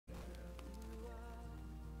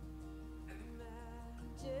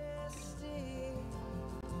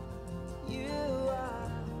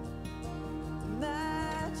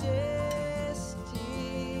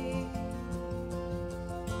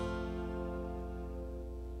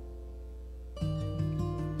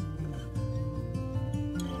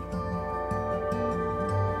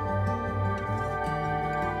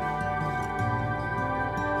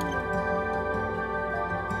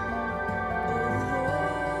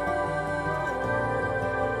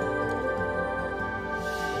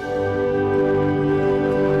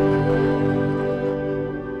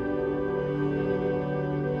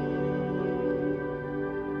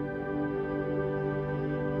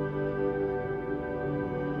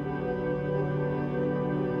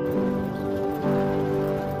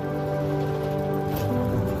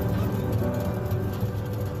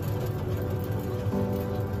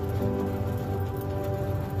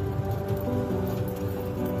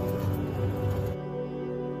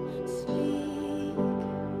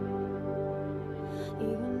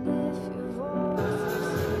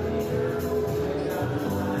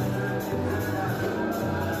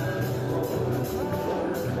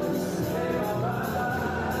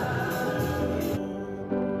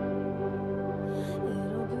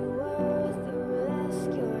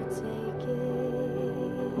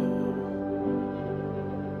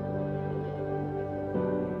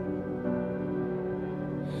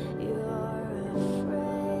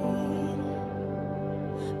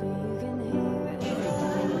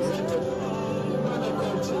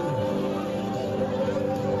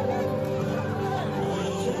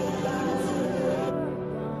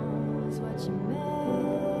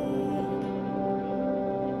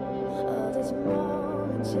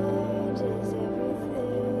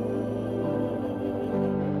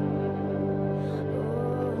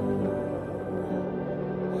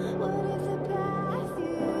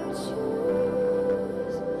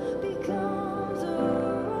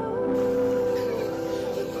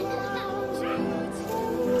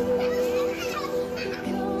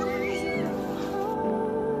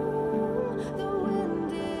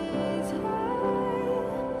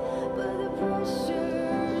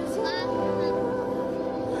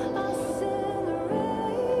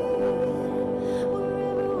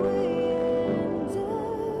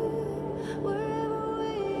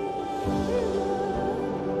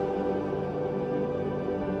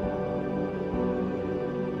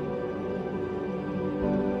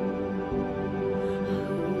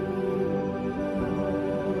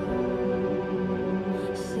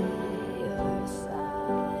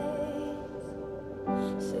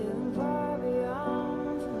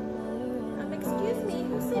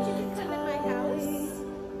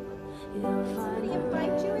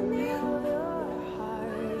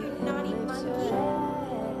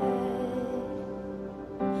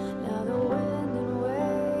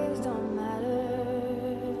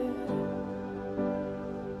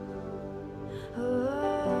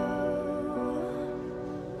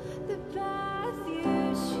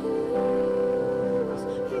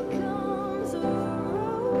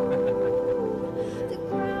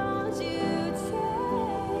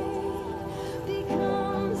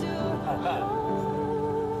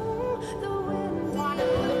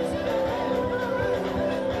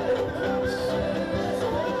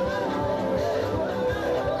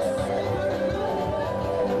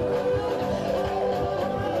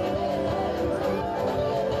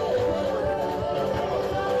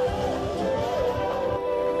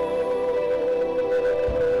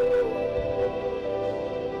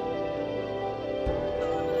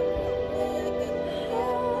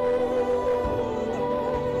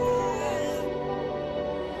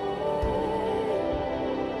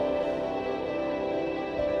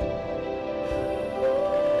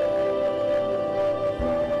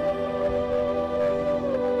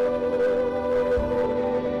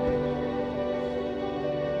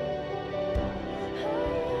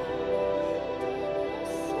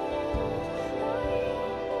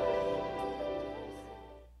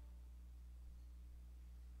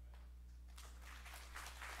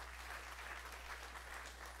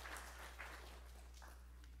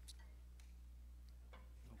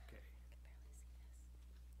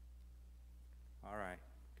All right,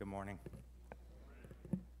 good morning.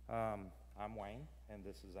 I'm Wayne, and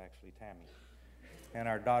this is actually Tammy. And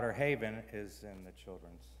our daughter Haven is in the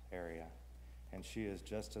children's area, and she is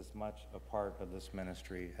just as much a part of this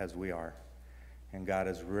ministry as we are. And God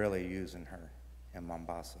is really using her in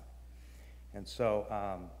Mombasa. And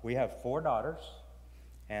so we have 4 daughters,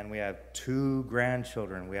 and we have 2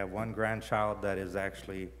 grandchildren. We have 1 grandchild that is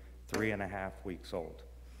actually 3.5 weeks old.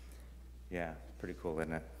 Yeah, pretty cool,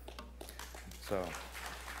 isn't it? So,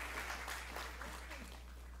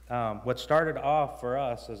 what started off for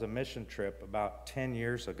us as a mission trip about 10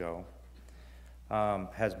 years ago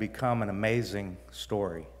has become an amazing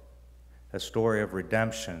story, a story of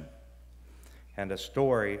redemption and a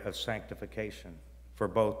story of sanctification for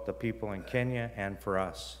both the people in Kenya and for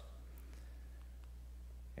us.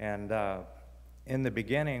 And in the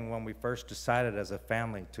beginning, when we first decided as a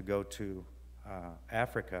family to go to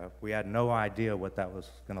Africa, we had no idea what that was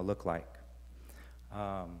going to look like.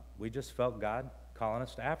 We just felt God calling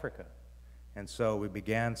us to Africa. And so we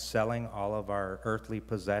began selling all of our earthly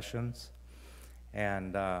possessions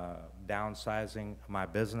and downsizing my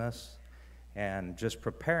business and just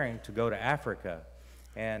preparing to go to Africa.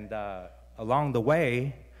 And along the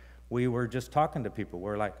way, we were just talking to people.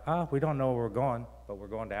 We're like, we don't know where we're going, but we're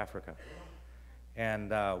going to Africa.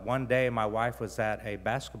 And one day, my wife was at a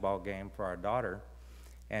basketball game for our daughter,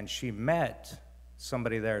 and she met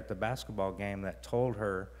somebody there at the basketball game that told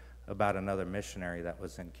her about another missionary that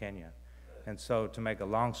was in Kenya. And so, to make a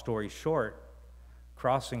long story short,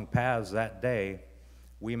 crossing paths that day,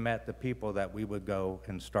 we met the people that we would go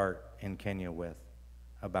and start in Kenya with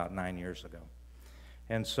about 9 years ago.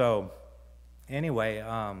 And so, anyway,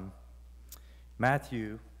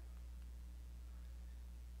 Matthew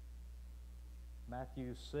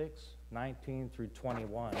 6:19 through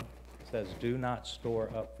 21 says, "Do not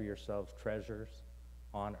store up for yourselves treasures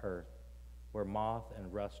on earth, where moth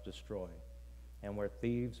and rust destroy, and where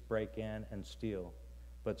thieves break in and steal.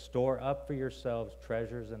 But store up for yourselves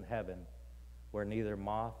treasures in heaven, where neither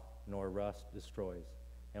moth nor rust destroys,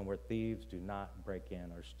 and where thieves do not break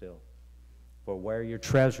in or steal. For where your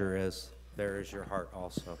treasure is, there is your heart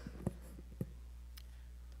also.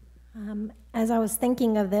 As I was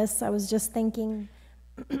thinking of this, I was just thinking,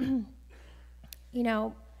 you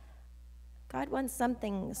know, God wants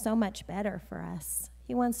something so much better for us.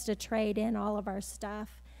 He wants to trade in all of our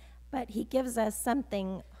stuff, but he gives us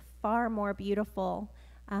something far more beautiful.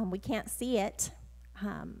 We can't see it,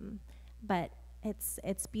 but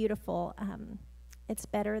it's beautiful. It's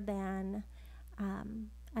better than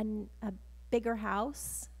a bigger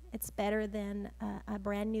house. It's better than a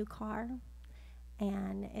brand new car.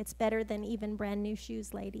 And it's better than even brand new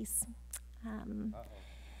shoes, ladies.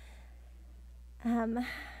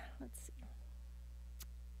 Let's see.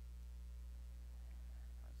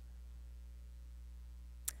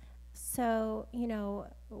 So,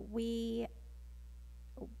 when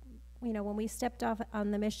we stepped off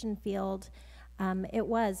on the mission field, it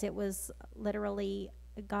was literally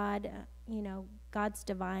God, God's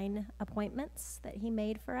divine appointments that he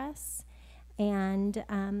made for us. And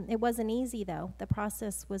it wasn't easy, though. The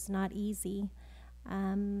process was not easy.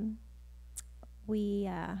 We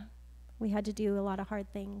had to do a lot of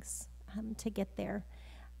hard things to get there.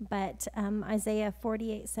 But Isaiah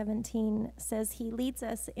 48:17 says he leads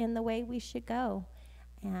us in the way we should go.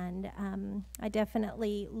 And I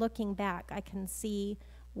definitely, looking back, I can see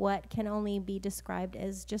what can only be described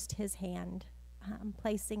as just his hand,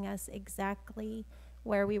 placing us exactly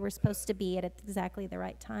where we were supposed to be at exactly the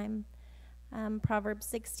right time. Proverbs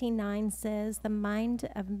 16:9 says, the mind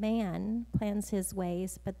of man plans his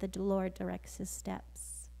ways, but the Lord directs his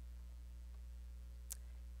steps.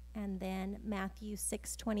 And then Matthew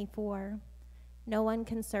 6:24, no one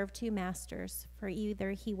can serve two masters, for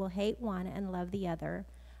either he will hate one and love the other,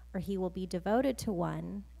 or he will be devoted to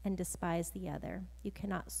one and despise the other. You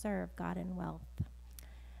cannot serve God and wealth.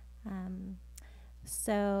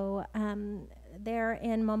 There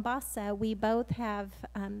in Mombasa, we both have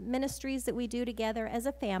ministries that we do together as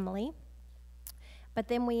a family, but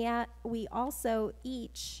then we also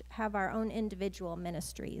each have our own individual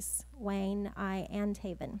ministries, Wayne, I, and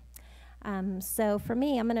Haven. So for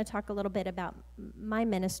me, I'm going to talk a little bit about my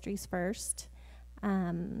ministries first.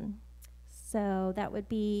 So that would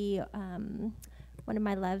be one of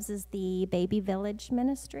my loves is the Baby Village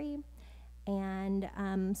Ministry.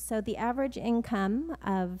 And so the average income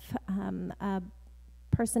of a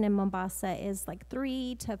person in Mombasa is like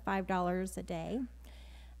 $3 to $5 a day.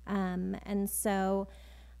 And so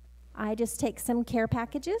I just take some care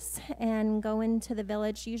packages and go into the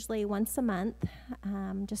village usually once a month,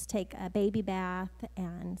 just take a baby bath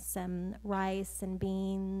and some rice and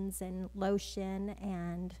beans and lotion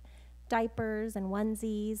and diapers and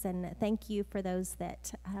onesies. And thank you for those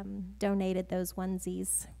that donated those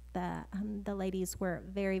onesies. The ladies were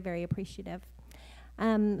very, very appreciative.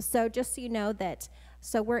 So just so you know that,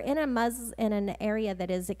 so we're in an area that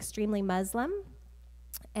is extremely Muslim.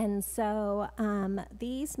 And so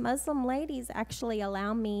these Muslim ladies actually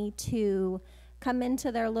allow me to come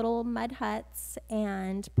into their little mud huts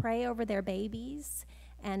and pray over their babies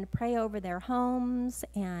and pray over their homes.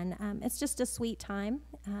 And it's just a sweet time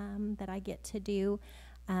that I get to do.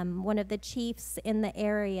 One of the chiefs in the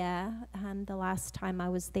area, the last time I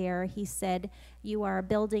was there, he said, you are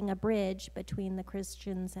building a bridge between the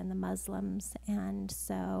Christians and the Muslims. And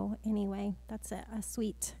so anyway, that's a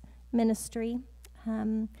sweet ministry.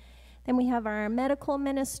 Then we have our medical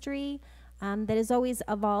ministry that is always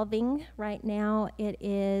evolving. Right now it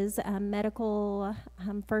is medical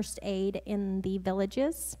first aid in the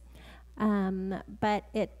villages, but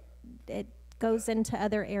it goes into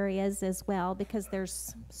other areas as well because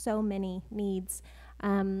there's so many needs.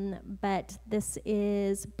 But this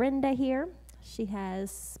is Brenda here. She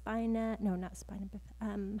has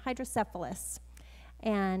hydrocephalus.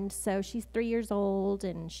 And so she's 3 years old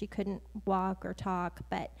and she couldn't walk or talk,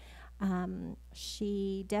 but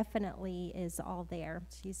she definitely is all there.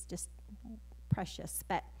 She's just precious.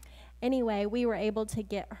 But anyway, we were able to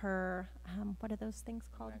get her, what are those things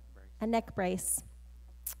called? A neck brace,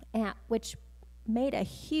 which made a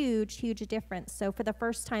huge, huge difference. So for the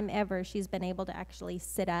first time ever, she's been able to actually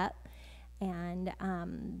sit up. And,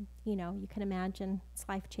 you can imagine it's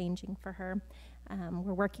life-changing for her.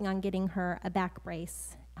 We're working on getting her a back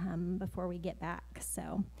brace before we get back.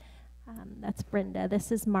 So that's Brenda.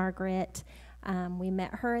 This is Margaret. We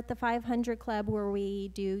met her at the 500 Club where we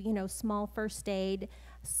do, small first aid.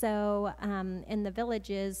 So in the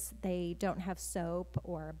villages, they don't have soap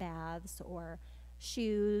or baths or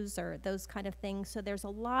shoes or those kind of things. So there's a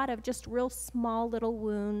lot of just real small little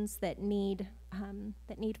wounds that need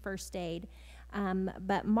first aid.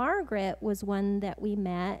 But Margaret was one that we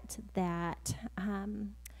met that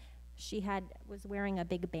she was wearing a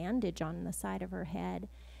big bandage on the side of her head.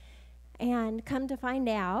 And come to find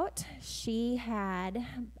out, she had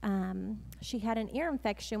an ear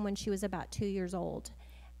infection when she was about 2 years old,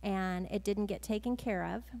 and it didn't get taken care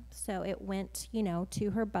of. So it went, to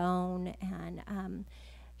her bone, and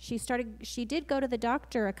she did go to the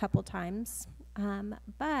doctor a couple times,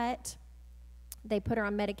 but they put her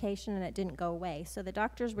on medication and it didn't go away. So the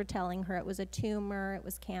doctors were telling her it was a tumor, it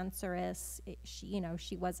was cancerous.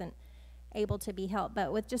 She wasn't able to be helped.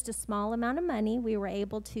 But with just a small amount of money, we were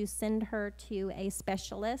able to send her to a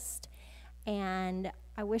specialist. And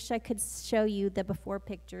I wish I could show you the before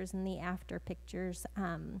pictures and the after pictures,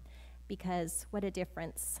 because what a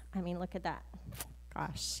difference. I mean, look at that.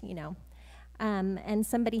 Gosh, and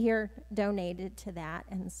somebody here donated to that,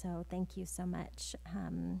 and so thank you so much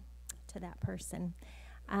to that person.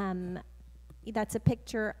 That's a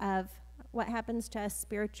picture of what happens to us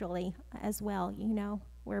spiritually as well,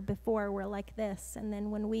 where before we're like this, and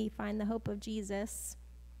then when we find the hope of Jesus,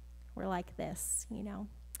 we're like this,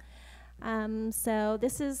 So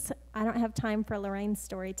this is, I don't have time for Lorraine's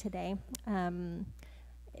story today.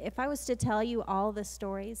 If I was to tell you all the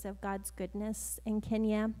stories of God's goodness in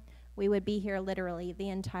Kenya, we would be here literally the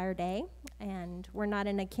entire day, and we're not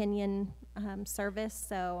in a Kenyan service,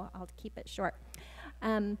 so I'll keep it short.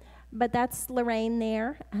 But that's Lorraine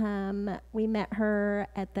there. We met her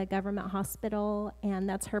at the government hospital, and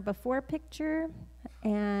that's her before picture.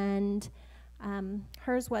 And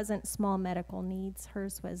hers wasn't small medical needs.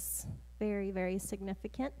 Hers was very, very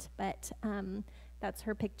significant. But that's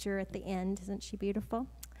her picture at the end. Isn't she beautiful?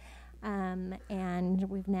 And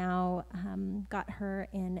we've now got her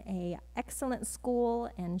in a excellent school,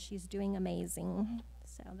 and she's doing amazing.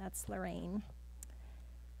 So that's Lorraine.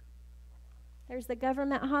 There's the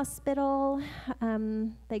government hospital.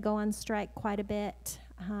 They go on strike quite a bit.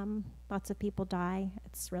 Lots of people die.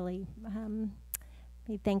 It's really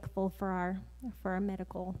be thankful for our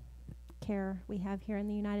medical care we have here in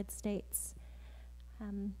the United States.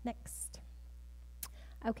 Next.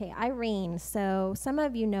 Okay, Irene. So some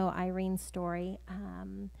of you know Irene's story.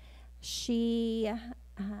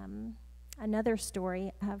 Another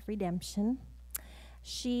story of redemption.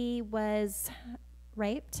 She was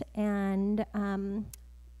raped and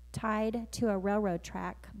tied to a railroad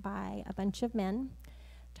track by a bunch of men.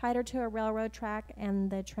 Tied her to a railroad track, and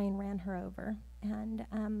the train ran her over, and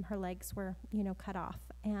her legs were, cut off.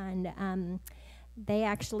 And they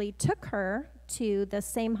actually took her to the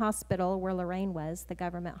same hospital where Lorraine was, the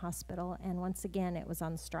government hospital, and once again it was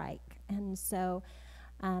on strike. And so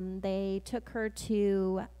they took her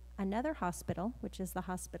to another hospital, which is the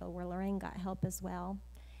hospital where Lorraine got help as well.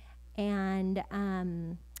 And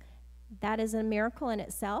that is a miracle in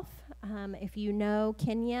itself. If you know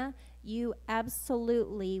Kenya, you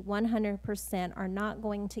absolutely 100% are not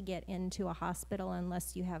going to get into a hospital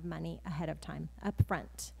unless you have money ahead of time, up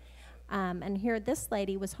front. And here, this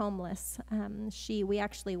lady was homeless. We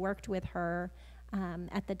actually worked with her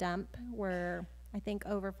at the dump where I think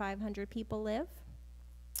over 500 people live.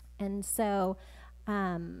 And so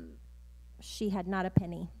she had not a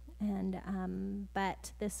penny. And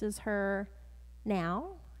but this is her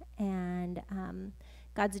now, and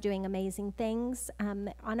God's doing amazing things.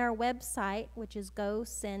 On our website, which is Go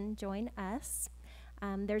Send Join Us,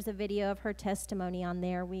 there's a video of her testimony on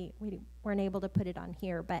there. We weren't able to put it on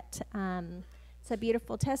here, but it's a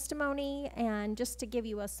beautiful testimony. And just to give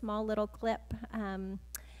you a small little clip,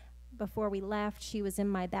 before we left, she was in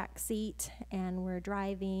my back seat, and we're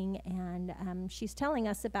driving, and she's telling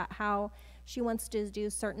us about how she wants to do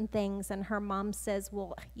certain things, and her mom says,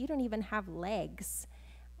 well, you don't even have legs.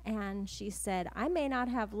 And she said, I may not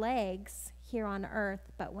have legs here on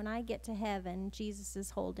earth, but when I get to heaven, Jesus is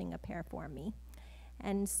holding a pair for me.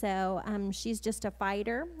 And so she's just a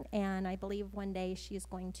fighter, and I believe one day she's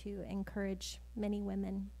going to encourage many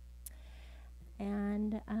women.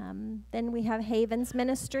 And then we have Haven's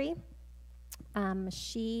ministry.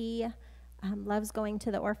 She loves going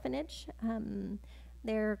to the orphanage.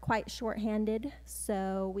 They're quite short-handed,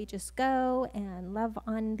 so we just go and love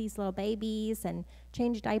on these little babies and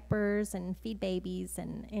change diapers and feed babies.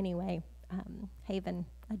 And anyway, Haven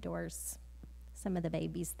adores some of the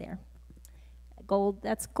babies there. Gold,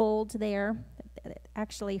 that's Gold there.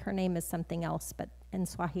 Actually, her name is something else, but in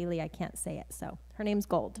Swahili I can't say it, so her name's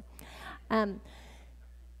Gold.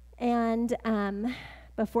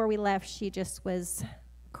 Before we left, she just was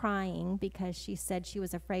crying because she said she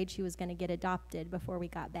was afraid she was going to get adopted before we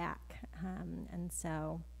got back. And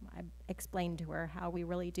so I explained to her how we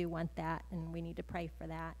really do want that, and we need to pray for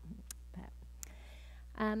that.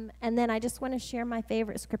 And then I just want to share my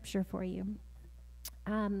favorite scripture for you.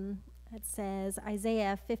 It says,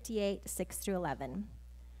 Isaiah 58, 6-11.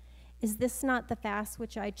 Is this not the fast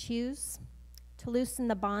which I choose? To loosen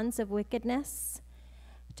the bonds of wickedness,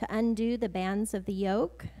 to undo the bands of the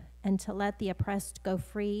yoke, and to let the oppressed go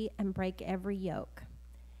free and break every yoke.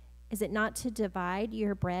 Is it not to divide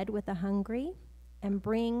your bread with the hungry and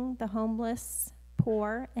bring the homeless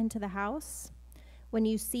poor into the house? When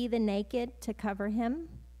you see the naked, to cover him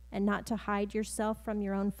and not to hide yourself from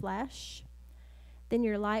your own flesh? Then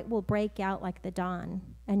your light will break out like the dawn,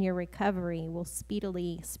 and your recovery will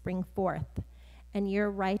speedily spring forth, and your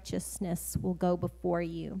righteousness will go before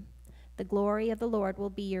you. The glory of the Lord will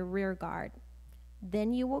be your rear guard.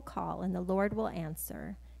 Then you will call, and the Lord will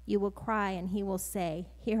answer. You will cry, and he will say,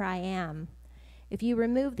 Here I am. If you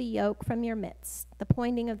remove the yoke from your midst, the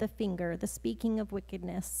pointing of the finger, the speaking of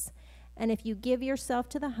wickedness, and if you give yourself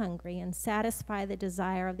to the hungry and satisfy the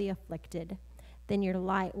desire of the afflicted, then your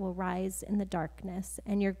light will rise in the darkness,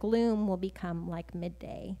 and your gloom will become like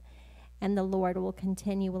midday, and the Lord will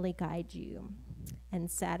continually guide you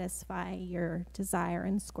and satisfy your desire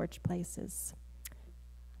in scorched places,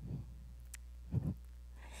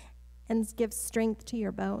 and give strength to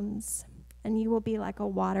your bones, and you will be like a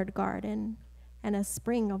watered garden and a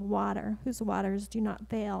spring of water whose waters do not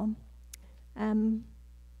fail. And,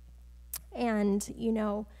 you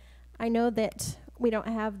know, I know that we don't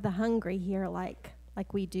have the hungry here like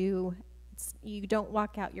we do. You don't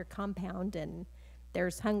walk out your compound and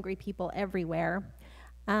there's hungry people everywhere.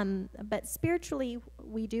 But spiritually,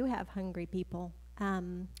 we do have hungry people.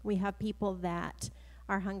 We have people that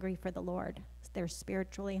are hungry for the Lord. They're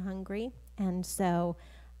spiritually hungry. And so,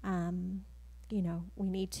 you know, we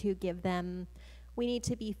need to give them, we need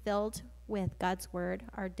to be filled with God's word,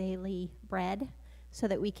 our daily bread, so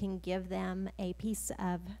that we can give them a piece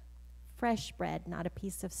of fresh bread, not a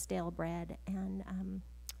piece of stale bread. And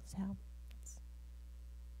so.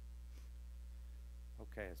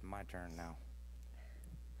 Okay, it's my turn now.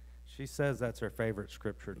 She says that's her favorite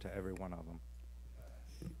scripture to every one of them.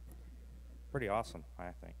 Pretty awesome,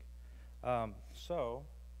 I think. So,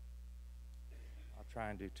 I'll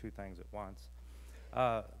try and do two things at once.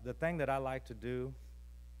 The thing that I like to do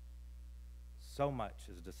so much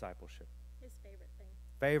is discipleship. His favorite thing.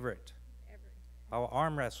 Favorite. Ever. I'll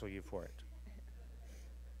arm wrestle you for it.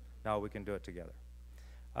 No, we can do it together.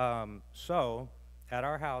 So, at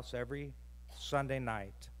our house every Sunday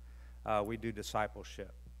night, we do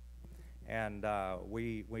discipleship. And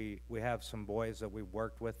we have some boys that we've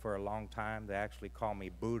worked with for a long time. They actually call me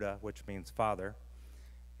Buddha, which means father.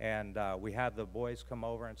 And we have the boys come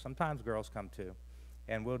over, and sometimes girls come too.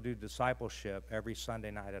 And we'll do discipleship every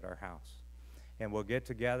Sunday night at our house. And we'll get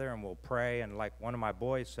together and we'll pray. And like one of my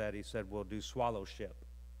boys said, he said, we'll do swallowship.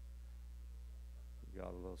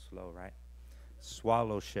 Y'all a little slow, right?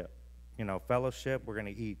 Swallowship. You know, fellowship, we're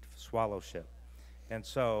going to eat. Swallowship. And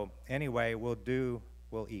so, anyway, we'll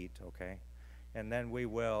eat, okay? And then we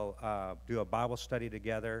will do a Bible study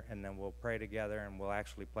together, and then we'll pray together, and we'll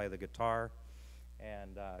actually play the guitar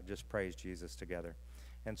and just praise Jesus together.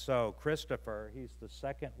 And so Christopher, he's the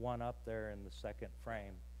second one up there in the second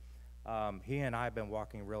frame. He and I have been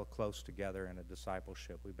walking real close together in a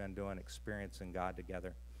discipleship. We've been doing experiencing God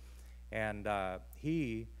together. And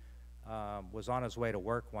he was on his way to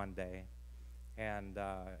work one day, and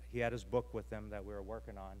he had his book with him that we were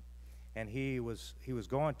working on. And he was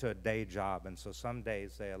going to a day job, and so some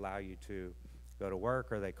days they allow you to go to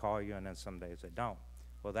work or they call you, and then some days they don't.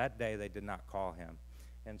 Well, that day they did not call him.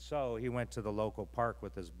 And so he went to the local park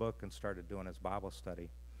with his book and started doing his Bible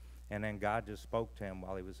study. And then God just spoke to him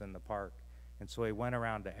while he was in the park. And so he went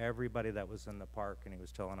around to everybody that was in the park, and he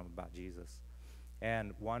was telling them about Jesus.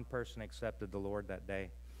 And one person accepted the Lord that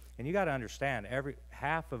day. And you got to understand,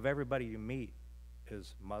 half of everybody you meet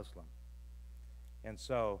is Muslim. And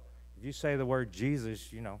so if you say the word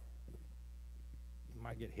Jesus, you know, you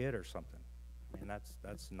might get hit or something. I mean,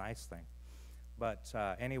 that's a nice thing. But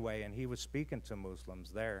anyway, and he was speaking to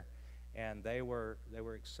Muslims there, and they were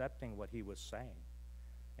accepting what he was saying.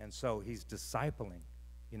 And so he's discipling.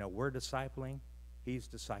 You know, we're discipling, he's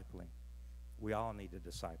discipling. We all need to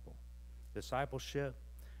disciple. Discipleship,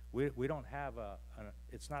 we don't have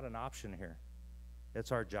it's not an option here.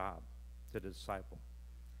 It's our job to disciple.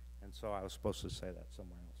 And so I was supposed to say that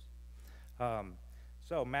somewhere else.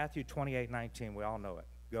 So Matthew 28:19, we all know it.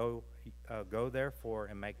 Go therefore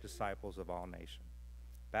and make disciples of all nations,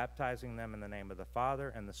 baptizing them in the name of the Father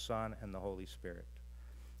and the Son and the Holy Spirit.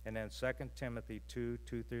 And then 2 Timothy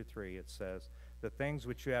 2:2-3, it says, the things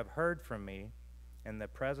which you have heard from me in the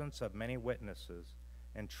presence of many witnesses,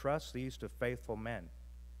 entrust these to faithful men.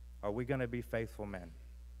 Are we going to be faithful men?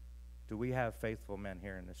 Do we have faithful men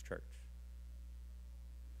here in this church?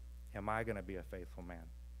 Am I going to be a faithful man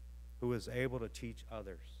who is able to teach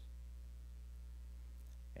others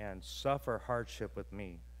and suffer hardship with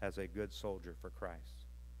me as a good soldier for Christ.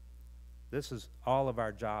 This is all of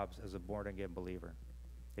our jobs as a born-again believer.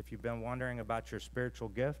 If you've been wondering about your spiritual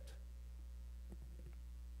gift,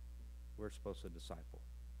 we're supposed to disciple.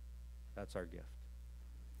 That's our gift.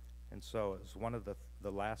 And so it's one of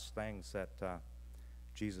the last things that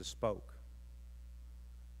Jesus spoke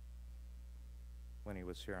when he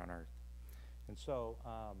was here on earth. And so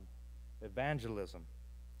evangelism.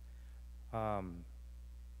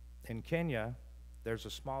 In Kenya, there's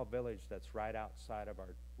a small village that's right outside of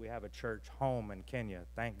we have a church home in Kenya.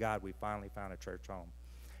 Thank God we finally found a church home.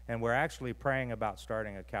 And we're actually praying about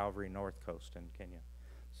starting a Calvary North Coast in Kenya.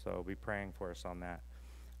 So be praying for us on that.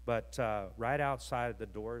 But right outside the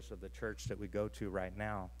doors of the church that we go to right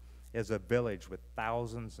now is a village with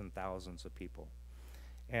thousands and thousands of people.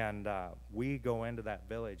 And we go into that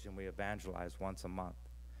village and we evangelize once a month.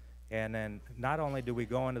 And then not only do we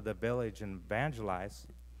go into the village and evangelize,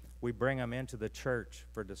 we bring them into the church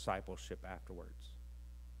for discipleship afterwards.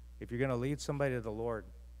 If you're going to lead somebody to the Lord,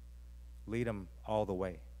 lead them all the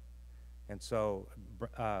way. And so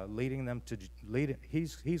leading them to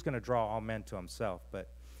he's going to draw all men to himself. But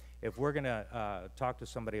if we're going to talk to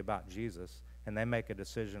somebody about Jesus and they make a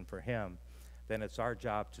decision for him, then it's our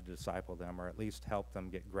job to disciple them, or at least help them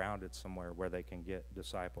get grounded somewhere where they can get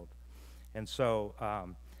discipled. And so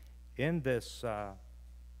in this, I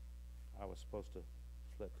was supposed to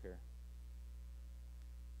flip here.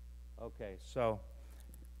 Okay, so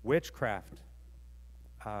witchcraft.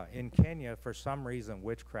 In Kenya, for some reason,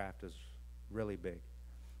 witchcraft is really big.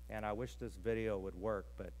 And I wish this video would work,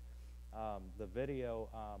 but the video,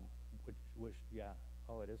 yeah,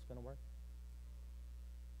 oh, it is going to work?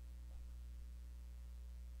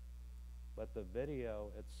 But the video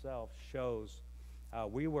itself shows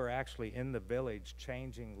we were actually in the village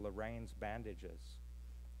changing Lorraine's bandages.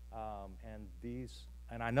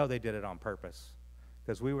 And I know they did it on purpose,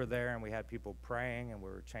 because we were there and we had people praying and we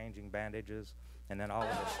were changing bandages, and then all of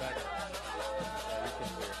a sudden, you can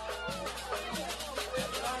hear.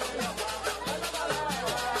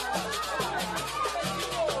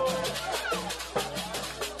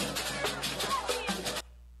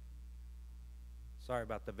 Sorry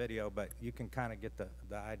about the video, but you can kind of get the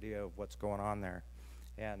idea of what's going on there.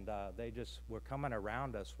 And they just were coming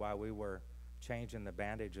around us while we were changing the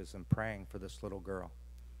bandages and praying for this little girl.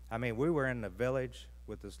 I mean, we were in the village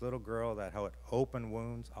with this little girl that had open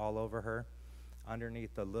wounds all over her,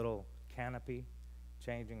 underneath the little canopy,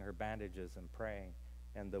 changing her bandages and praying.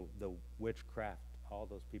 And the witchcraft, all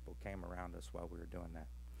those people came around us while we were doing that.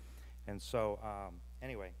 And so,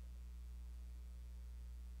 anyway.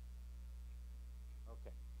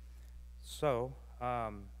 Okay. So,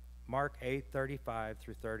 Mark 8:35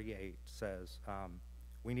 through 38 says,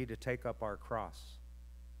 we need to take up our cross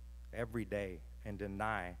every day and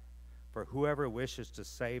deny, for whoever wishes to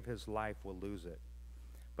save his life will lose it.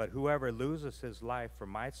 But whoever loses his life for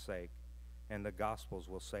my sake and the gospel's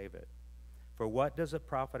will save it. For what does it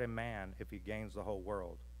profit a man if he gains the whole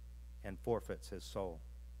world and forfeits his soul?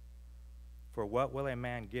 For what will a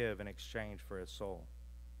man give in exchange for his soul?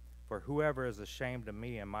 For whoever is ashamed of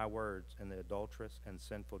me and my words in the adulterous and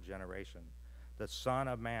sinful generation, the Son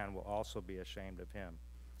of Man will also be ashamed of him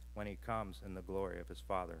when he comes in the glory of his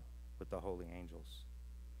Father with the holy angels.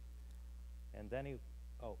 And then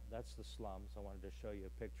that's the slums. I wanted to show you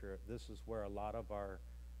a picture. This is where a lot of our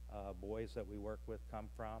boys that we work with come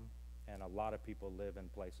from, and a lot of people live in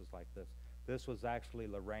places like this. This was actually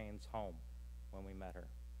Lorraine's home when we met her.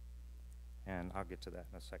 And I'll get to that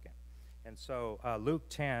in a second. And so Luke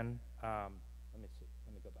 10, let me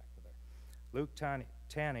go back to there. Luke 10,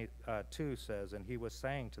 2 says, and he was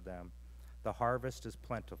saying to them, the harvest is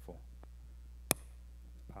plentiful.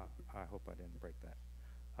 I hope I didn't break that.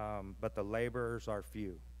 But the laborers are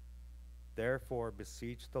few. Therefore,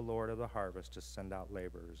 beseech the Lord of the harvest to send out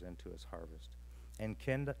laborers into his harvest. In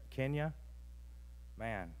Kenya,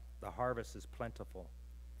 man, the harvest is plentiful,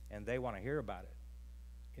 and they want to hear about it.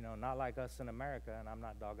 You know, not like us in America, and I'm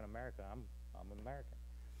not dogging America. I'm American.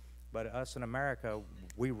 But us in America,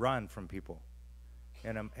 we run from people.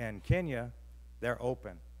 And Kenya, they're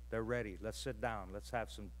open. They're ready. Let's sit down. Let's have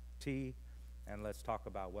some tea, and let's talk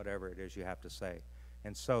about whatever it is you have to say.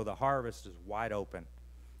 And so the harvest is wide open,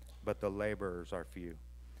 but the laborers are few.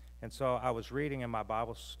 And so I was reading in my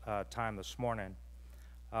Bible time this morning,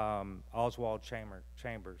 Oswald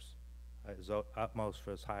Chambers is utmost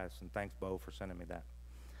for his highest, and thanks, Bo, for sending me that.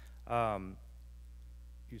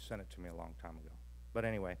 You sent it to me a long time ago. But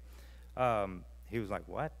anyway, he was like,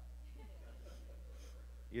 what?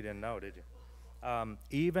 You didn't know, did you?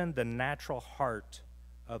 Even the natural heart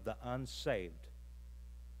of the unsaved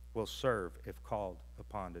will serve if called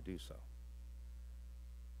upon to do so.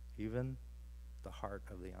 Even the heart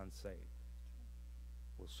of the unsaved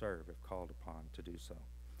will serve if called upon to do so.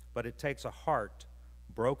 But it takes a heart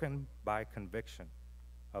broken by conviction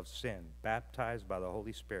of sin, baptized by the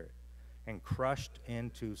Holy Spirit, and crushed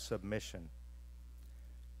into submission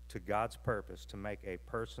to God's purpose to make a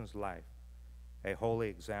person's life a holy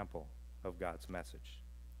example of God's message.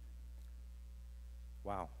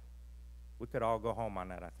 Wow. We could all go home on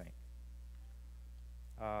that, I think.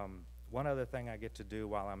 One other thing I get to do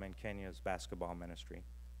while I'm in Kenya is basketball ministry.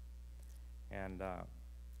 And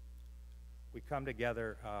we come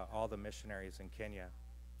together, all the missionaries in Kenya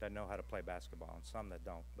that know how to play basketball, and some that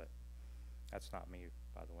don't, but that's not me,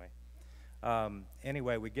 by the way.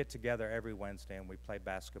 Anyway, we get together every Wednesday and we play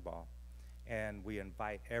basketball, and we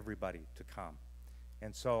invite everybody to come.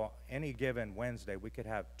 And so any given Wednesday, we could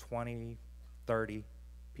have 20, 30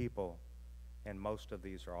 people, and most of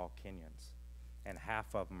these are all Kenyans, and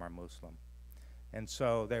half of them are Muslim. And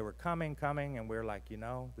so they were coming, and we were like, you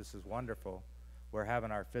know, this is wonderful. We're having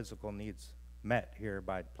our physical needs met here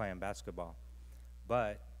by playing basketball,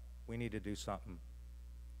 but we need to do something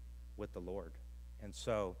with the Lord. And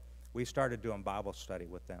so we started doing Bible study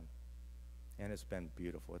with them, and it's been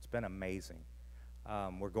beautiful. It's been amazing.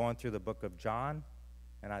 We're going through the book of John,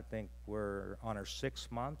 and I think we're on our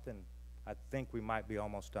 6th month, and I think we might be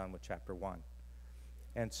almost done with chapter 1.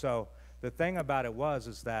 And so the thing about it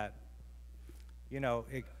is that, you know,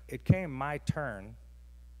 it came my turn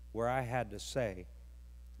where I had to say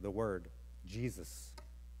the word Jesus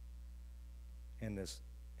in this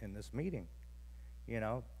meeting. You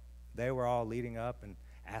know, they were all leading up and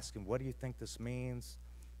asking, what do you think this means?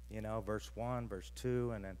 You know, verse 1, verse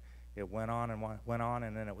 2, and then it went on,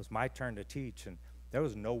 and then it was my turn to teach, and there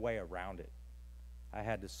was no way around it. I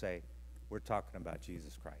had to say, we're talking about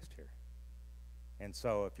Jesus Christ here. And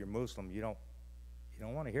so if you're Muslim, you don't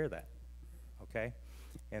want to hear that, okay?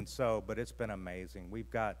 And so, but it's been amazing. We've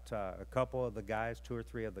got a couple of the guys, 2 or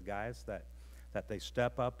 3 of the guys that they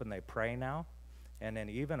step up and they pray now. And then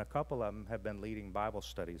even a couple of them have been leading Bible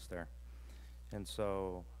studies there. And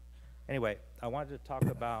so, anyway, I wanted to talk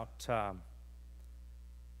about, well,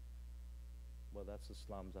 that's the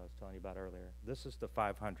slums I was telling you about earlier. This is the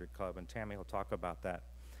 500 Club, and Tammy will talk about that.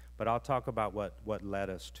 But I'll talk about what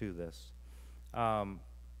led us to this.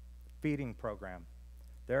 Feeding program.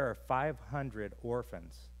 There are 500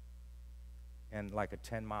 orphans in like a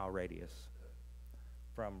 10-mile radius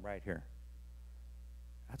from right here.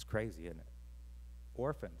 That's crazy, isn't it?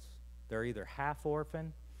 Orphans. They're either half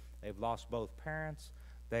orphan, they've lost both parents,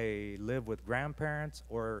 they live with grandparents,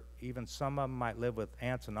 or even some of them might live with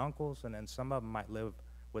aunts and uncles, and then some of them might live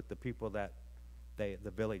with the people that the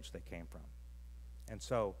village they came from. And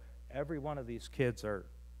so every one of these kids are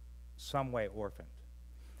some way orphaned.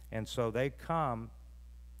 And so they come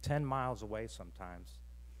 10 miles away sometimes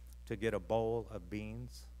to get a bowl of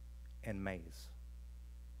beans and maize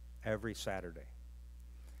every Saturday.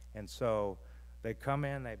 And so they come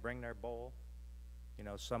in, they bring their bowl. You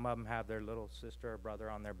know, some of them have their little sister or brother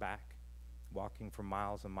on their back, walking for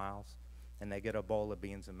miles and miles, and they get a bowl of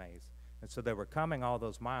beans and maize. And so they were coming all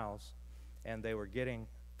those miles, and they were getting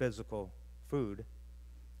physical food.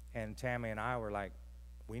 And Tammy and I were like,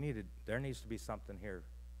 there needs to be something here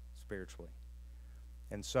spiritually.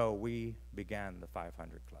 And so we began the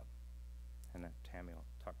 500 Club. And then Tammy will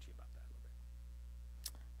talk to you about that a little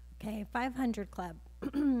bit. Okay, 500 Club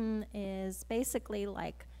is basically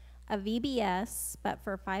like a VBS, but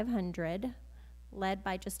for 500, led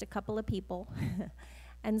by just a couple of people.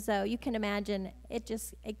 And so you can imagine it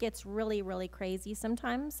gets really, really crazy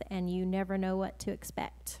sometimes, and you never know what to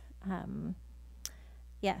expect.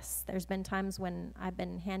 Yes, there's been times when I've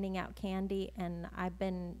been handing out candy, and I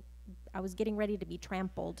was getting ready to be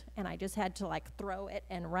trampled, and I just had to like throw it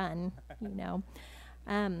and run, you know.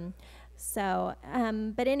 But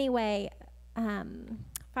anyway,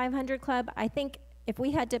 500 Club, I think if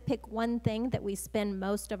we had to pick one thing that we spend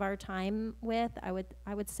most of our time with, I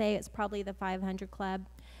would say it's probably the 500 Club.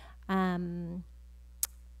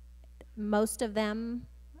 Most of them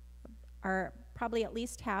are probably at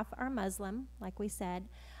least half are Muslim, like we said,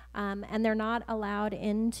 and they're not allowed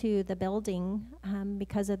into the building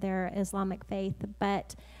because of their Islamic faith.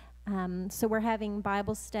 But so we're having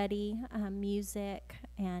Bible study, music,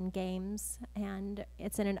 and games, and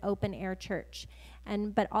it's in an open-air church.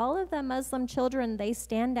 But all of the Muslim children, they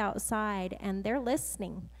stand outside, and they're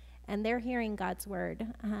listening, and they're hearing God's word,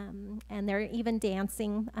 and they're even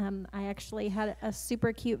dancing. I actually had a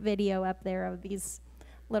super cute video up there of these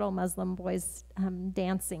little Muslim boys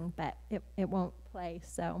dancing, but it won't play.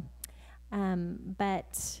 So,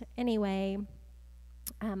 but anyway,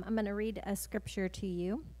 I'm going to read a scripture to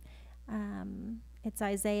you. It's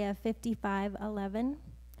Isaiah 55:11.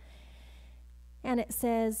 And it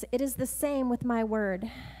says, "It is the same with my word.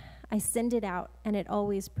 I send it out, and it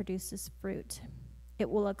always produces fruit. It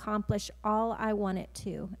will accomplish all I want it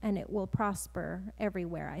to, and it will prosper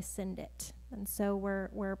everywhere I send it." And so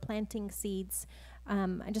we're planting seeds.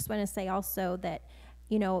 I just want to say also that,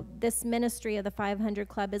 you know, this ministry of the 500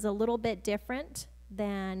 Club is a little bit different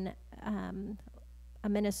than a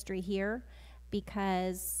ministry here,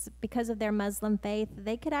 because of their Muslim faith,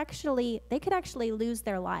 they could actually lose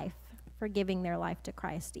their life for giving their life to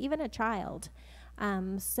Christ, even a child.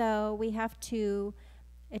 So we have to,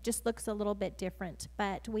 it just looks a little bit different,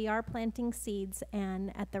 but we are planting seeds,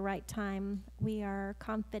 and at the right time, we are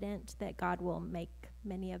confident that God will make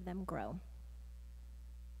many of them grow.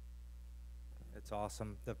 It's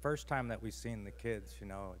awesome. The first time that we've seen the kids, you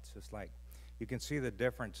know, it's just like, you can see the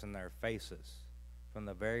difference in their faces from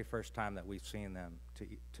the very first time that we've seen them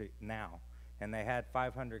to now. And they had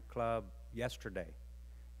 500 Club yesterday,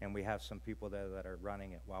 and we have some people there that are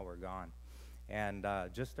running it while we're gone. And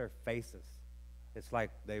just their faces, it's like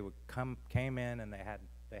they came in and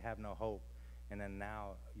they have no hope, and then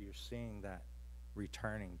now you're seeing that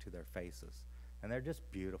returning to their faces, and they're just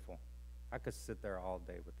beautiful. I could sit there all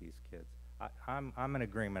day with these kids. I'm in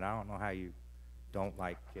agreement. I don't know how you don't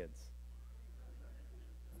like kids.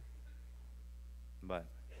 But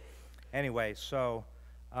anyway, so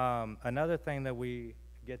another thing that we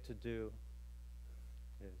get to do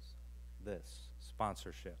is this,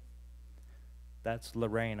 sponsorship. That's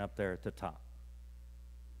Lorraine up there at the top.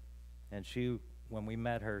 And she, when we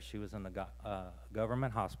met her, she was in the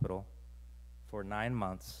government hospital for 9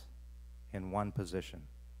 months in one position,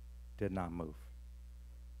 did not move.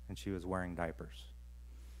 And she was wearing diapers.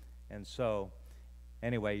 And so,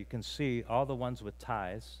 anyway, you can see all the ones with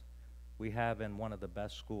ties we have in one of the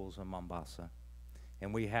best schools in Mombasa.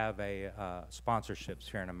 And we have sponsorships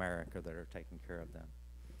here in America that are taking care of them.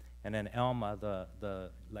 And then Elma,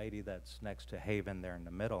 the lady that's next to Haven there in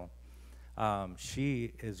the middle,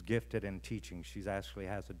 she is gifted in teaching. She actually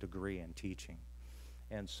has a degree in teaching.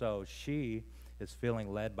 And so she is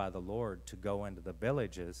feeling led by the Lord to go into the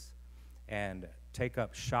villages and take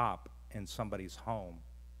up shop in somebody's home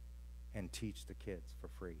and teach the kids for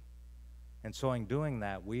free. And so in doing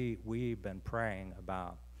that, we've been praying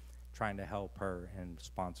about trying to help her and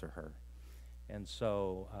sponsor her. And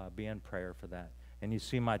so be in prayer for that. And you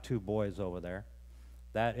see my two boys over there.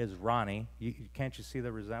 That is Ronnie. Can't you see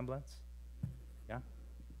the resemblance? Yeah?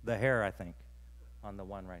 The hair, I think, on the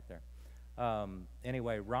one right there.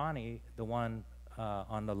 Anyway, Ronnie, the one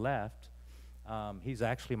on the left, he's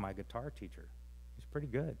actually my guitar teacher. He's pretty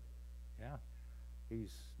good. Yeah.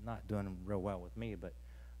 He's not doing real well with me, but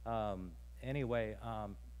anyway,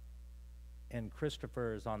 and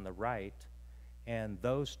Christopher is on the right, and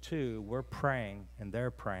those two, we're praying, and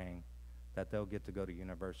they're praying that they'll get to go to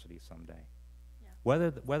university someday.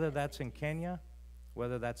 Yeah. Whether that's in Kenya,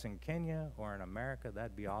 or in America,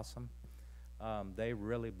 that'd be awesome. They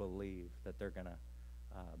really believe that they're going to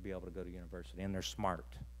be able to go to university, and they're smart.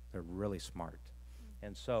 They're really smart. Mm-hmm.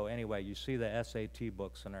 And so anyway, you see the SAT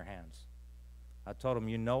books in their hands. I told them,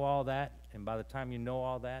 you know all that, and by the time you know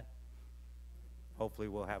all that, hopefully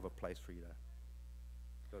we'll have a place for you to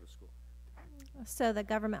go to school. So the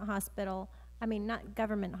government hospital, I mean, not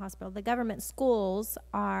government hospital, the government schools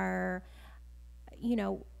are, you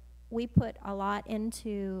know, we put a lot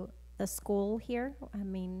into the school here. I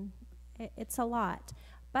mean, it's a lot.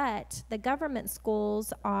 But the government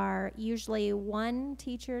schools are usually one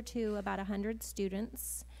teacher to about 100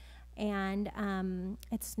 students, and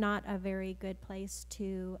it's not a very good place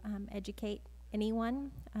to educate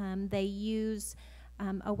anyone. They use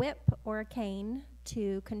a whip or a cane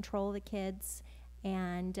to control the kids,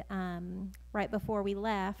 and right before we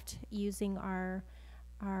left, using our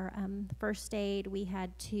first aid, we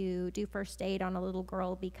had to do first aid on a little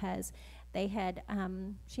girl because they had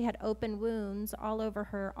she had open wounds all over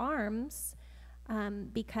her arms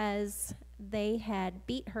because they had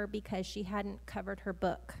beat her because she hadn't covered her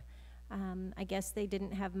book. I guess they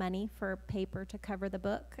didn't have money for paper to cover the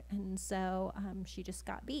book, and so she just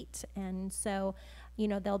got beat. And so, you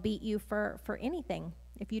know, they'll beat you for anything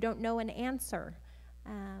if you don't know an answer.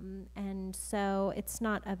 And so it's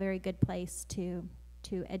not a very good place to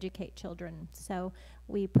educate children. So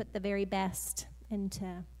we put the very best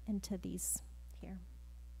into these here.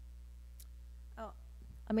 Oh,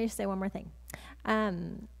 let me just say one more thing.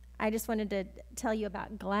 I just wanted to tell you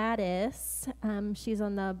about Gladys. She's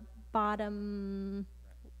on the bottom.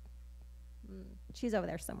 She's over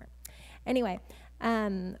there somewhere. Anyway,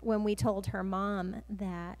 when we told her mom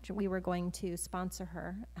that we were going to sponsor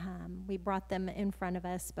her, we brought them in front of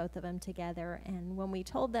us, both of them together. And when we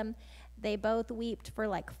told them, they both wept for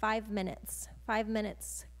like 5 minutes,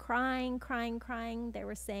 crying, crying, crying. They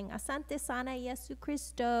were saying, Asante sana Yesu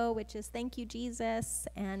Cristo, which is thank you, Jesus.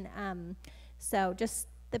 And so just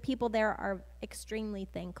the people there are extremely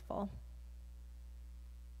thankful.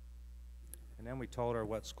 And then we told her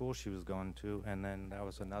what school she was going to, and then that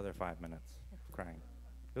was another 5 minutes of crying.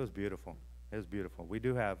 It was beautiful. It was beautiful. We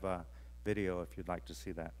do have video if you'd like to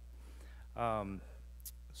see that.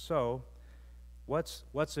 So, what's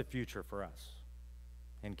the future for us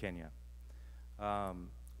in Kenya?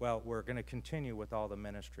 Well, we're going to continue with all the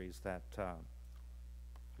ministries that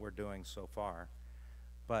we're doing so far,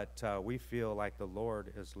 but we feel like the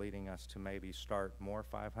Lord is leading us to maybe start more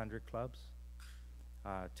 500 clubs.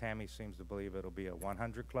 Tammy seems to believe it'll be a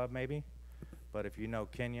 100 club maybe, but if you know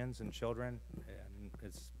Kenyans and children,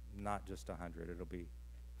 it's not just 100, it'll be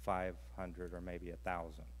 500 or maybe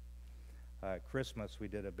 1,000. Christmas, we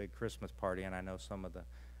did a big Christmas party, and I know some of the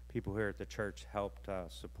people here at the church helped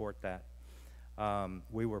support that.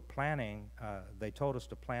 We were planning, they told us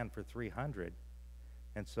to plan for 300,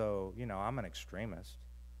 and so, you know, I'm an extremist,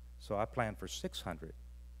 so I planned for 600.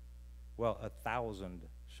 Well, 1,000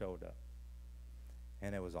 showed up.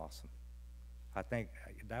 And it was awesome. I think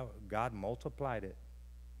that God multiplied it.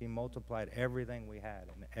 He multiplied everything we had,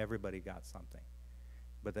 and everybody got something.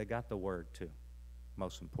 But they got the word, too,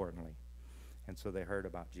 most importantly. And so they heard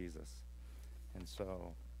about Jesus. And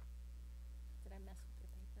so... Did I mess with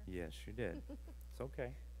your paper? Yes, you did. It's okay.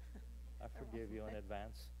 I forgive you in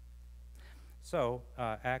advance. So,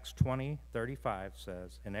 Acts 20:35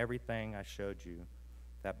 says, "In everything I showed you,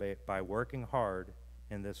 that by working hard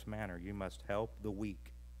in this manner, you must help the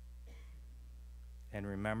weak. And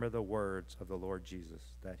remember the words of the Lord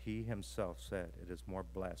Jesus, that he himself said, it is more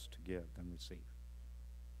blessed to give than receive."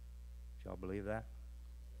 Do y'all believe that?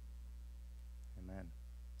 Amen.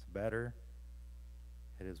 It's better.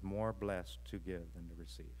 It is more blessed to give than to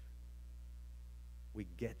receive. We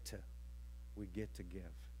get to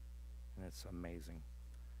give. And it's amazing.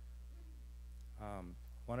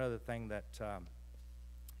 One other thing that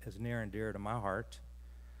is near and dear to my heart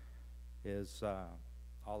is,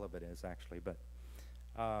 all of it is actually, but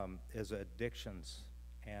is addictions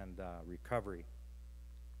and recovery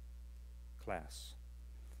class.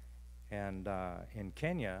 And in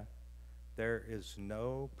Kenya, there is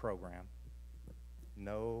no program,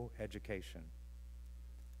 no education,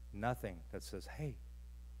 nothing that says, hey,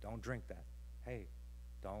 don't drink that. Hey,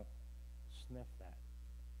 don't sniff that.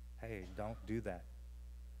 Hey, don't do that.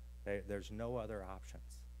 There's no other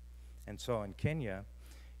options. And so in Kenya,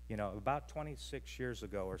 you know, about 26 years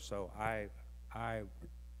ago or so, I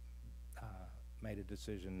made a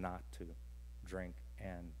decision not to drink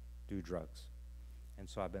and do drugs. And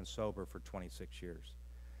so I've been sober for 26 years.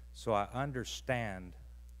 So I understand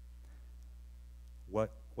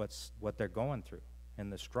what they're going through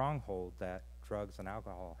and the stronghold that drugs and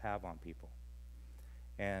alcohol have on people.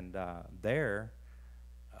 And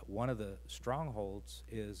one of the strongholds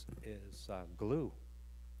is glue.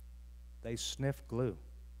 They sniff glue.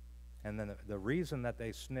 And then the reason that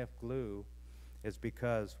they sniff glue is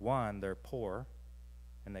because, one, they're poor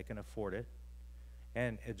and they can afford it.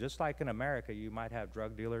 And just like in America, you might have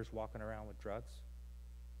drug dealers walking around with drugs.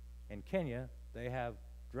 In Kenya, they have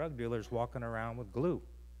drug dealers walking around with glue.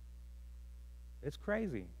 It's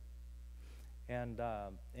crazy. And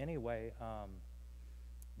anyway,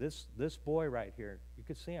 this boy right here, you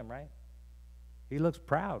could see him, right? He looks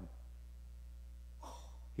proud.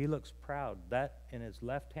 He looks proud. That in his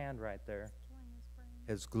left hand right there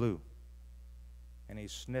is glue. And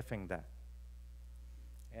he's sniffing that.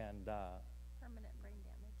 And Permanent brain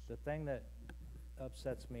damage. the thing that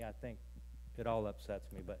upsets me, I think it all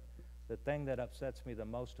upsets me, but the thing that upsets me the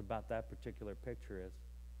most about that particular picture is,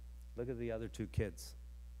 look at the other two kids.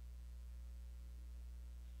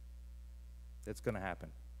 It's going to happen.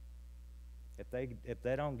 If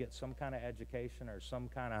they don't get some kind of education or some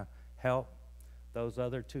kind of help, those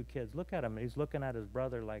other two kids, look at him. He's looking at his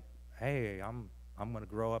brother like, hey, I'm going to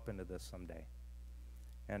grow up into this someday.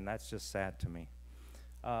 And that's just sad to me.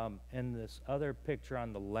 In this other picture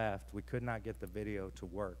on the left, we could not get the video to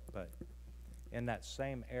work, but in that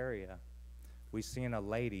same area, we seen a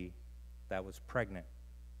lady that was pregnant,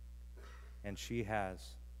 and she has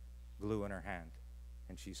glue in her hand,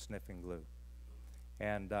 and she's sniffing glue.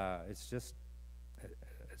 And it's just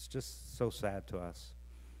so sad to us.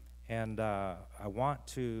 And I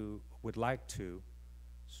would like to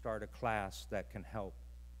start a class that can help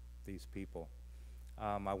these people.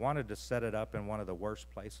 I wanted to set it up in one of the worst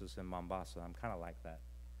places in Mombasa. I'm kind of like that.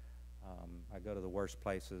 I go to the worst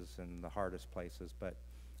places and the hardest places, but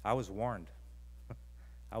I was warned.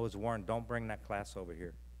 I was warned, don't bring that class over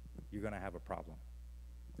here. You're going to have a problem.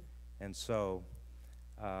 And so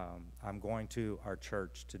I'm going to our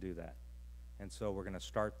church to do that. And so we're going to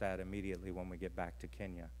start that immediately when we get back to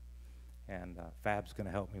Kenya. And Fab's going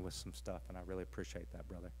to help me with some stuff, and I really appreciate that,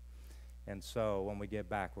 brother. And so when we get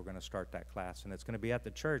back, we're going to start that class. And it's going to be at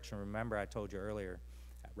the church. And remember, I told you earlier,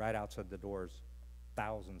 right outside the doors,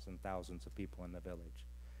 thousands and thousands of people in the village.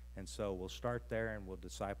 And so we'll start there, and we'll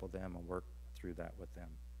disciple them and work through that with them.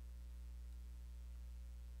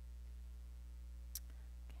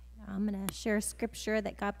 Okay, I'm going to share a scripture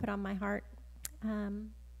that God put on my heart.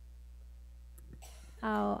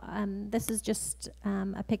 This is just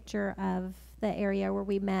a picture of the area where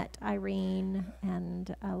we met Irene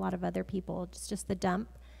and a lot of other people. It's just the dump.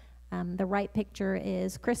 The right picture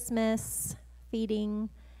is Christmas, feeding,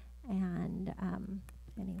 and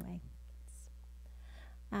anyway.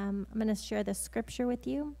 I'm going to share the scripture with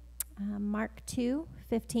you. Mark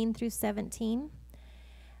 2:15 through 17.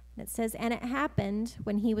 And it says, "And it happened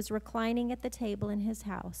when he was reclining at the table in his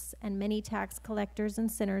house, and many tax collectors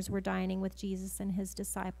and sinners were dining with Jesus and his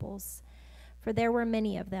disciples. For there were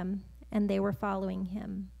many of them, and they were following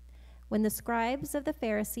him. When the scribes of the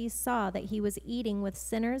Pharisees saw that he was eating with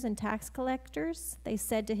sinners and tax collectors, they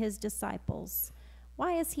said to his disciples,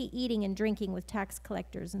 'Why is he eating and drinking with tax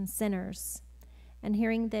collectors and sinners?' And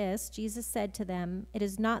hearing this, Jesus said to them, 'It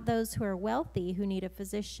is not those who are wealthy who need a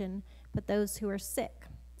physician, but those who are sick.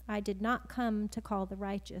 I did not come to call the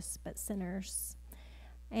righteous, but sinners.'"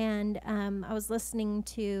 And I was listening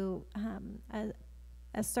to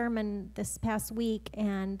a sermon this past week,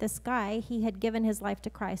 and this guy, he had given his life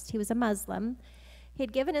to Christ. He was a Muslim. He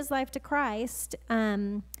had given his life to Christ,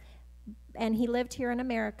 and he lived here in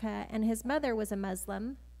America, and his mother was a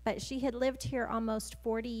Muslim, but she had lived here almost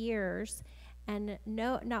 40 years, and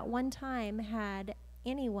not one time had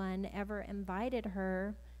anyone ever invited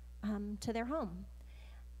her to their home.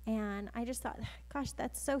 And I just thought, gosh,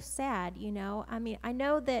 that's so sad, you know. I mean, I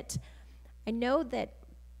know that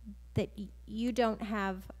you don't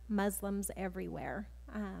have Muslims everywhere,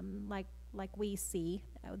 like we see,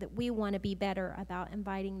 that we want to be better about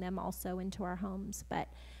inviting them also into our homes. But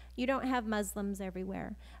you don't have Muslims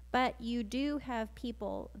everywhere. But you do have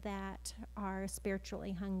people that are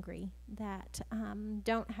spiritually hungry, that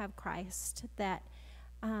don't have Christ, that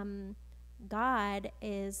God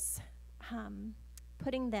is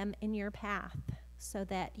putting them in your path so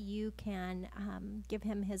that you can give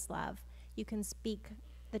him his love. You can speak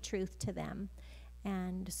the truth to them.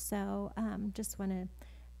 And so just want to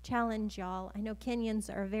challenge y'all. I know Kenyans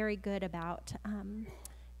are very good about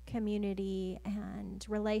community and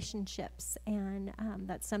relationships, and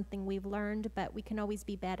that's something we've learned, but we can always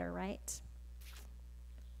be better, right?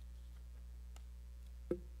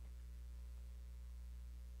 And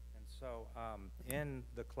so in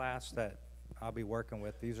the class that I'll be working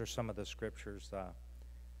with, these are some of the scriptures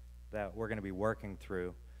that we're going to be working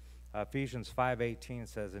through. Ephesians 5:18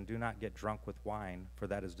 says, "And do not get drunk with wine, for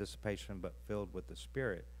that is dissipation, but filled with the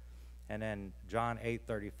Spirit." And then John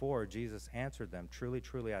 8:34, Jesus answered them, "Truly,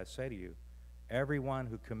 truly, I say to you, everyone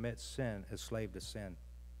who commits sin is slave to sin."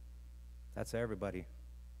 That's everybody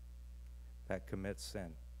that commits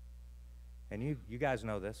sin. And you guys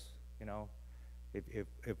know this, you know.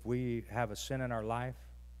 If we have a sin in our life,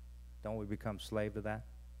 don't we become slave to that?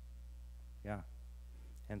 Yeah.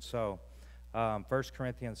 And so 1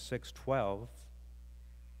 Corinthians 6:12.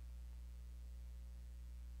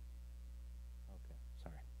 Okay,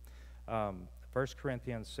 sorry. 1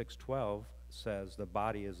 Corinthians 6:12 says, "The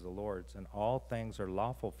body is the Lord's, and all things are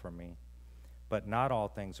lawful for me, but not all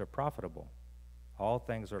things are profitable. All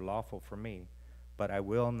things are lawful for me, but I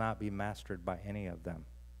will not be mastered by any of them,"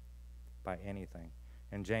 by anything.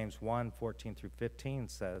 And James 1:14 through 15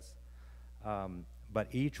 says,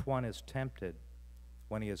 "But each one is tempted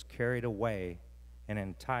when he is carried away and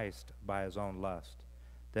enticed by his own lust.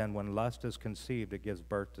 Then when lust is conceived, it gives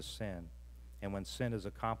birth to sin. And when sin is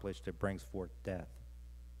accomplished, it brings forth death."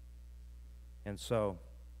 And so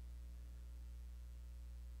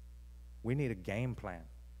we need a game plan.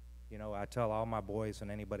 You know, I tell all my boys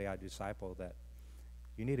and anybody I disciple that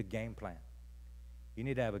you need a game plan. You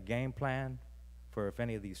need to have a game plan for if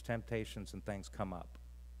any of these temptations and things come up.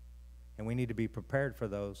 And we need to be prepared for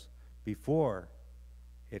those before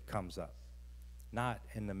it comes up, not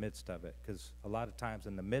in the midst of it, because a lot of times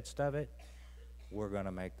in the midst of it, we're going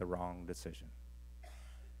to make the wrong decision.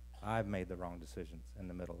 I've made the wrong decisions in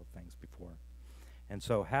the middle of things before. And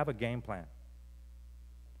so have a game plan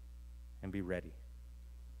and be ready.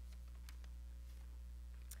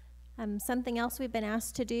 Something else we've been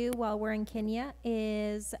asked to do while we're in Kenya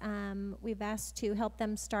is we've asked to help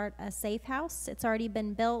them start a safe house. It's already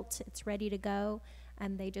been built. It's ready to go.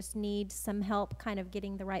 They just need some help kind of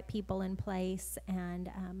getting the right people in place and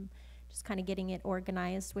just kind of getting it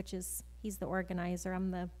organized, which is, he's the organizer. I'm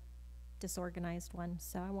the disorganized one,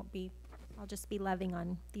 so I'll just be loving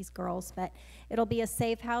on these girls. But it'll be a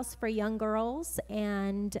safe house for young girls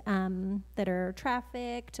and that are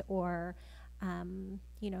trafficked or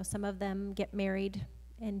some of them get married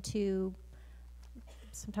into,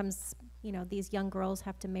 sometimes, these young girls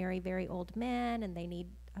have to marry very old men and they need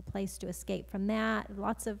a place to escape from that.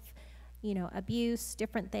 Lots of, abuse,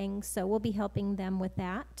 different things. So we'll be helping them with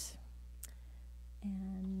that.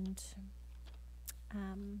 And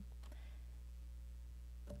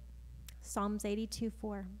Psalms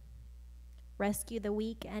 82:4. Rescue the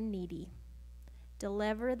weak and needy.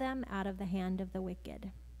 Deliver them out of the hand of the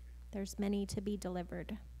wicked. There's many to be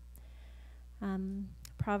delivered.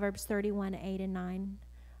 Proverbs 31:8-9.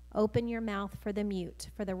 Open your mouth for the mute,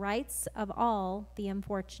 for the rights of all the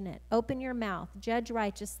unfortunate. Open your mouth, judge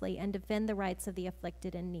righteously, and defend the rights of the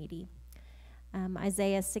afflicted and needy.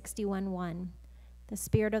 Isaiah 61:1. The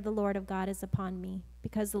Spirit of the Lord of God is upon me,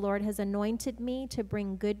 because the Lord has anointed me to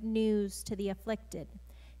bring good news to the afflicted.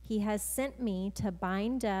 He has sent me to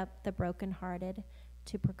bind up the brokenhearted,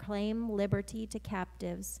 to proclaim liberty to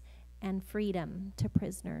captives and freedom to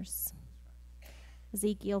prisoners.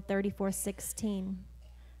 Ezekiel 34:16.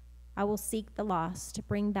 I will seek the lost, to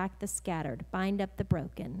bring back the scattered, bind up the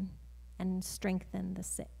broken, and strengthen the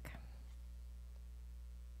sick.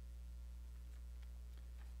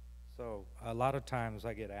 So a lot of times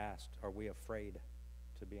I get asked, are we afraid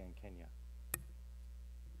to be in Kenya?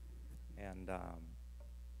 And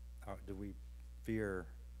do we fear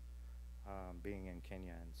being in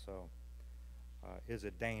Kenya? And so is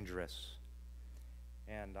it dangerous?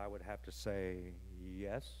 And I would have to say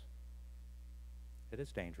yes, it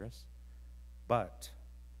is dangerous, but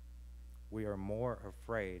we are more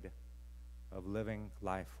afraid of living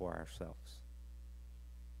life for ourselves.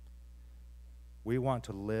 We want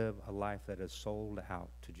to live a life that is sold out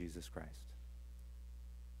to Jesus Christ.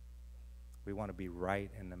 We want to be right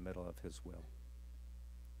in the middle of his will.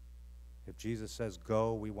 If Jesus says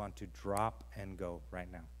go, we want to drop and go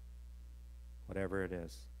right now, whatever it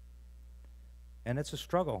is. And it's a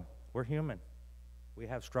struggle. We're human. We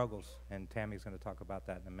have struggles, and Tammy's going to talk about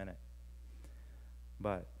that in a minute.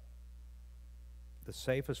 But the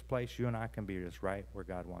safest place you and I can be is right where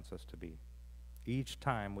God wants us to be. Each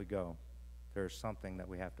time we go, there's something that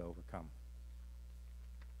we have to overcome.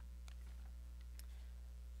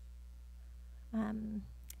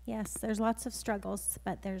 Yes, there's lots of struggles,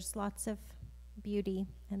 but there's lots of beauty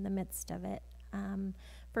in the midst of it. 1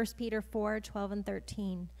 Peter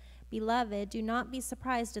 4:12-13. Beloved, do not be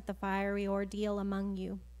surprised at the fiery ordeal among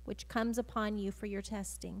you, which comes upon you for your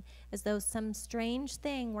testing, as though some strange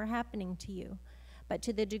thing were happening to you. But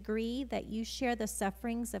to the degree that you share the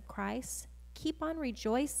sufferings of Christ, keep on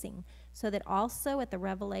rejoicing, so that also at the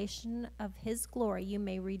revelation of his glory you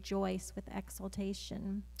may rejoice with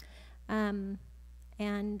exultation.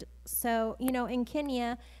 And so, in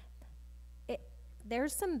Kenya,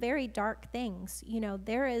 there's some very dark things.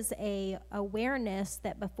 There is a awareness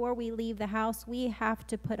that before we leave the house, we have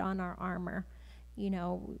to put on our armor.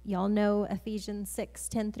 Y'all know Ephesians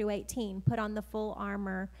 6:10-18, put on the full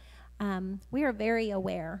armor. We are very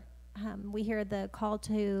aware. We hear the call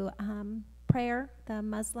to prayer, the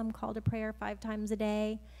Muslim call to prayer 5 times a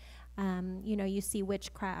day. You see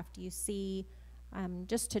witchcraft, you see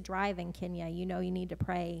just to drive in Kenya, you need to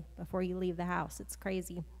pray before you leave the house. It's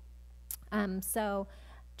crazy. So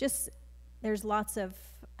just there's lots of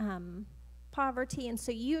poverty, and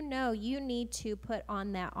so you need to put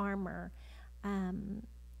on that armor.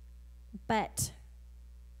 But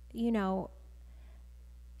y'all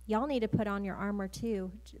need to put on your armor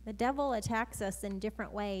too. The devil attacks us in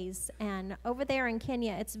different ways, and over there in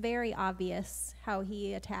Kenya, it's very obvious how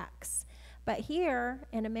he attacks. But here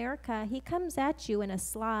in America, he comes at you in a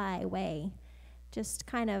sly way, just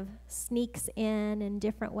kind of sneaks in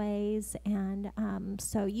different ways, and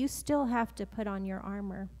so you still have to put on your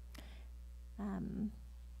armor.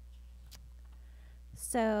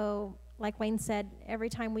 So, like Wayne said, every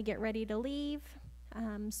time we get ready to leave,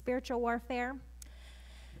 spiritual warfare.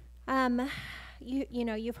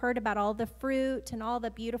 You've heard about all the fruit and all the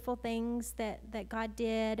beautiful things that God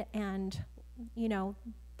did, and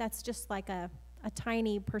that's just like a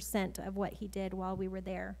tiny percent of what he did while we were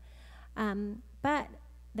there. But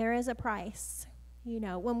there is a price.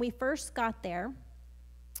 When we first got there,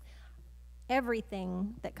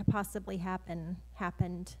 everything that could possibly happen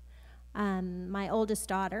happened. My oldest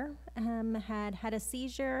daughter had had a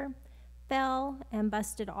seizure, fell, and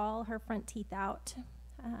busted all her front teeth out.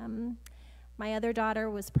 My other daughter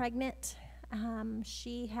was pregnant.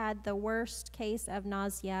 She had the worst case of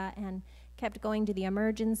nausea and kept going to the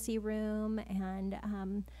emergency room, and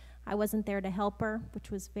I wasn't there to help her,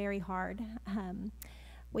 which was very hard.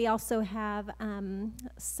 We also have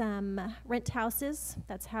some rent houses.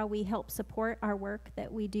 That's how we help support our work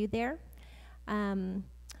that we do there.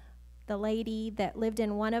 The lady that lived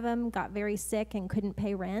in one of them got very sick and couldn't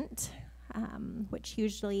pay rent, which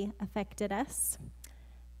hugely affected us.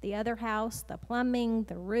 The other house, the plumbing,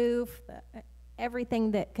 the roof,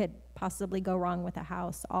 everything that could possibly go wrong with a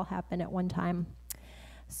house all happened at one time.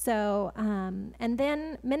 So, and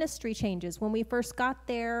then ministry changes. When we first got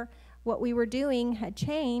there, what we were doing had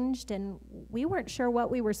changed, and we weren't sure what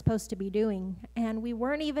we were supposed to be doing. And we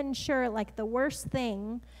weren't even sure, like the worst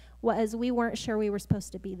thing was we weren't sure we were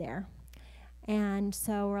supposed to be there. And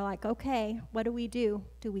so we're like, okay, what do we do?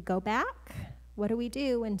 Do we go back? What do we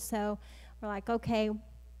do? And so we're like, okay,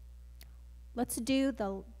 let's do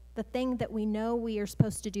the thing that we know we are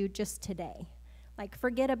supposed to do just today. Like,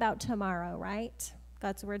 forget about tomorrow, right?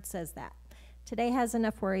 God's word says that. Today has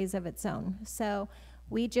enough worries of its own. So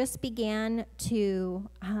we just began to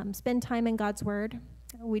spend time in God's word.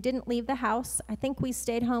 We didn't leave the house. I think we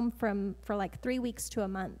stayed home for like 3 weeks to a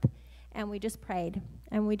month. And we just prayed,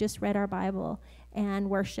 and we just read our Bible and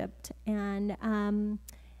worshiped. And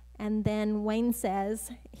then Wayne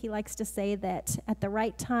says, he likes to say that at the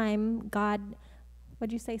right time, God,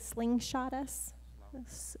 what'd you say, slingshot us?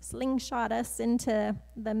 Slingshot us into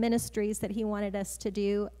the ministries that he wanted us to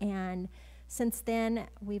do. And since then,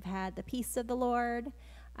 we've had the peace of the Lord.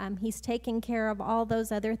 He's taken care of all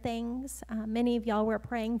those other things. Many of y'all were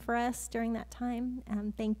praying for us during that time.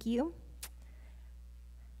 Thank you.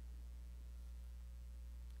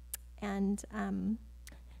 And,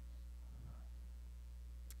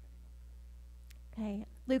 okay,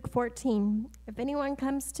 Luke 14, if anyone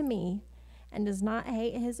comes to me and does not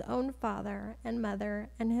hate his own father and mother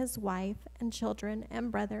and his wife and children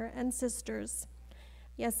and brother and sisters,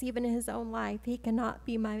 yes, even his own life, he cannot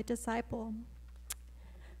be my disciple.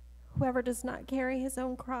 Whoever does not carry his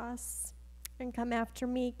own cross and come after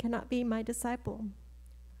me cannot be my disciple.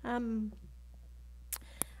 I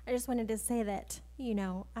just wanted to say that,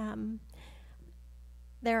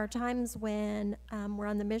 there are times when we're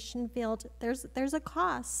on the mission field, there's a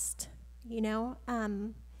cost,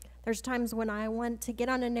 There's times when I want to get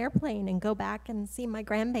on an airplane and go back and see my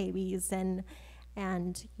grandbabies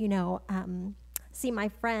and see my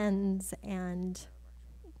friends and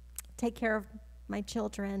take care of my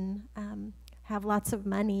children, have lots of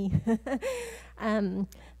money.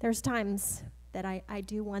 There's times that I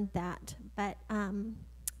do want that, but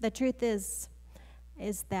the truth is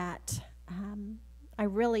that I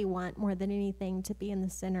really want more than anything to be in the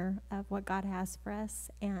center of what God has for us,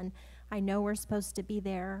 and I know we're supposed to be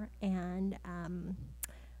there, and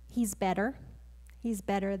he's better. He's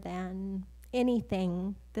better than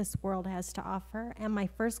anything this world has to offer, and my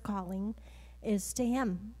first calling is to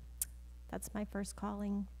him. That's my first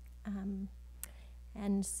calling, and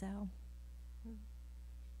so.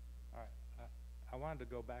 All right, I wanted to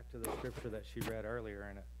go back to the scripture that she read earlier,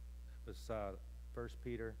 and it was 1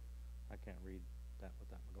 Peter. I can't read that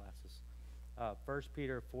without my glasses. 1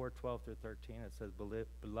 Peter 4:12 through 13. It says,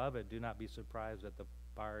 "Beloved, do not be surprised at the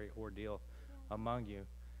fiery ordeal among you."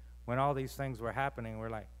 When all these things were happening, we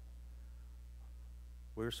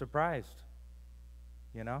were surprised,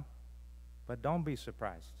 But don't be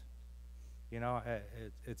surprised.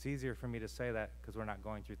 It's easier for me to say that because we're not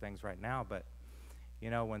going through things right now. But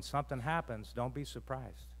when something happens, don't be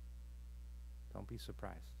surprised. Don't be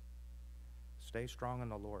surprised. Stay strong in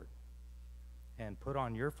the Lord. And put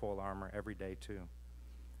on your full armor every day too.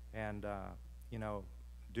 And,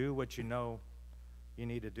 do what you know you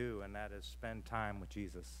need to do, and that is spend time with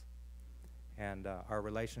Jesus. And our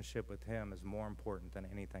relationship with him is more important than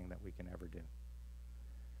anything that we can ever do.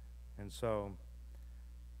 And so,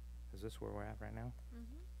 is this where we're at right now?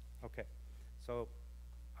 Mm-hmm. Okay. So,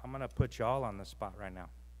 I'm going to put you all on the spot right now.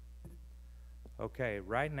 Okay,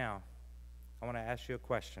 right now, I want to ask you a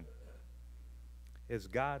question. Is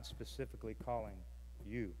God specifically calling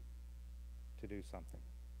you to do something?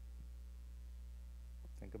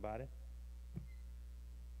 Think about it.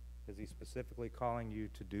 Is he specifically calling you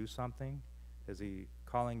to do something? Is he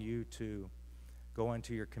calling you to go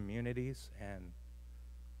into your communities and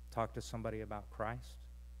talk to somebody about Christ?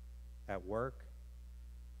 At work?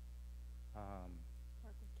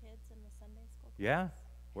 Work with kids in the Sunday school class. Yeah,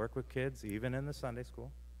 work with kids, even in the Sunday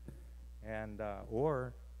school. And,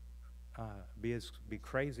 or be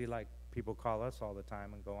crazy like people call us all the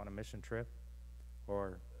time and go on a mission trip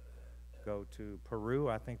or go to Peru.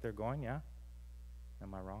 I think they're going, yeah?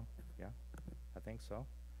 Am I wrong? Yeah, I think so.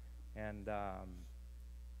 And,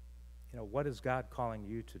 what is God calling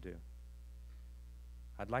you to do?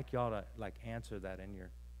 I'd like y'all to, answer that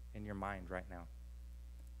in your mind right now.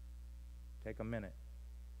 Take a minute.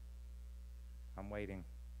 I'm waiting.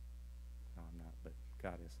 No, I'm not, but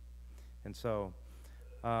God is. And so,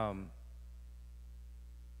 I'd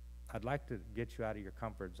like to get you out of your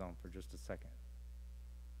comfort zone for just a second.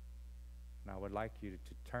 And I would like you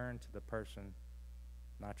to turn to the person,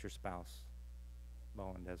 not your spouse,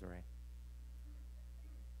 Bo and Desiree.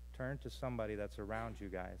 Turn to somebody that's around you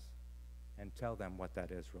guys and tell them what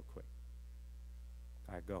that is real quick.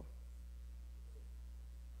 All right, go.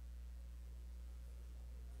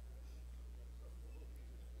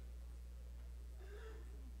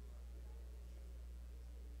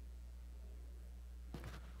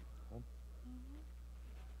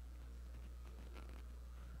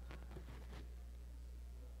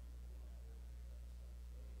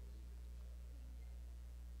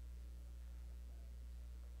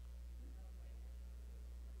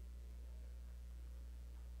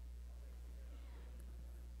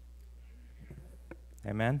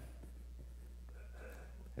 Amen?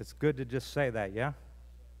 It's good to just say that, yeah?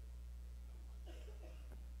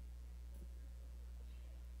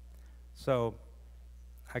 So,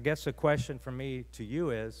 I guess the question for me to you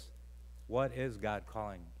is, what is God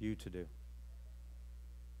calling you to do?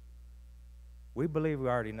 We believe we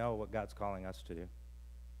already know what God's calling us to do.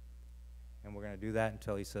 And we're going to do that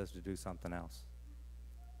until he says to do something else.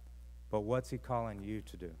 But what's he calling you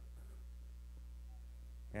to do?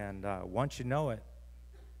 And once you know it,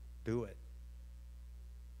 do it.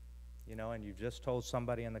 And you've just told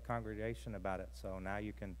somebody in the congregation about it, so now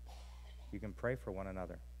you can pray for one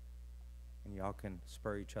another. And y'all can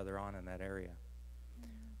spur each other on in that area.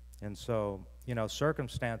 And so,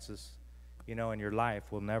 circumstances, in your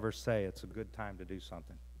life will never say it's a good time to do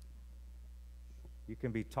something. You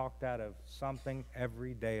can be talked out of something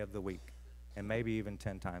every day of the week, and maybe even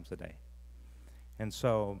 10 times a day. And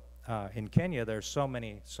so, in Kenya, there's so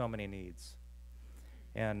many needs.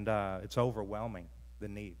 And it's overwhelming, the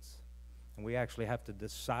needs. And we actually have to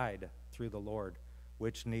decide through the Lord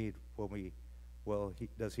which need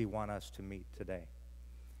does he want us to meet today.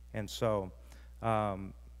 And so,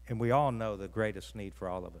 and we all know the greatest need for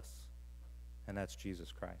all of us, and that's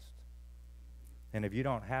Jesus Christ. And if you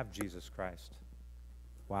don't have Jesus Christ,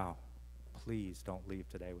 wow, please don't leave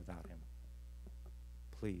today without him.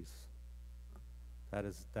 Please. That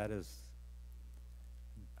is.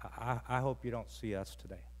 I hope you don't see us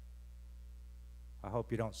today. I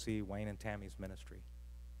hope you don't see Wayne and Tammy's ministry.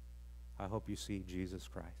 I hope you see Jesus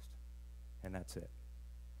Christ, and that's it.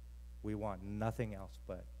 We want nothing else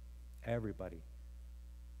but everybody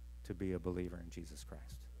to be a believer in Jesus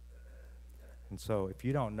Christ. And so if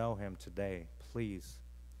you don't know him today, please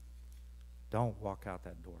don't walk out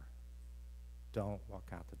that door. Don't walk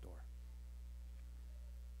out the door.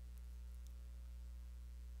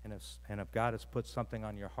 And if God has put something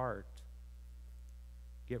on your heart,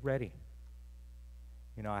 get ready.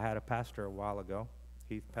 I had a pastor a while ago,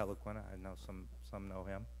 Heath Peliquin. I know some know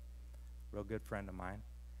him. Real good friend of mine.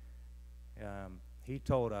 He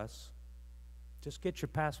told us, just get your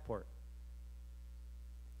passport.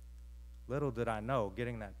 Little did I know,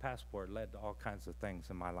 getting that passport led to all kinds of things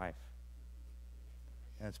in my life.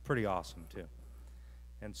 And it's pretty awesome, too.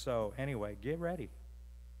 And so, anyway, get ready.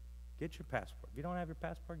 Get your passport. If you don't have your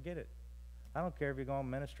passport, get it. I don't care if you're going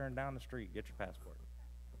ministering down the street. Get your passport.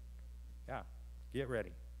 Yeah, get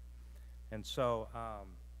ready. And so,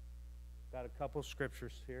 got a couple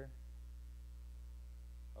scriptures here.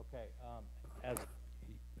 Okay, as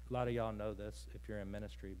a lot of y'all know this if you're in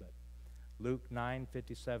ministry, but Luke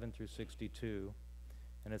 9:57 through 62,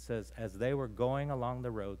 and it says, as they were going along the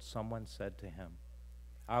road, someone said to him,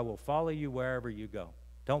 I will follow you wherever you go.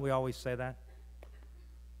 Don't we always say that?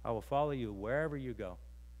 I will follow you wherever you go.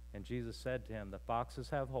 And Jesus said to him, the foxes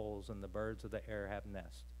have holes and the birds of the air have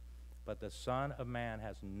nests, but the Son of Man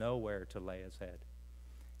has nowhere to lay his head.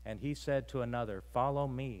 And he said to another, follow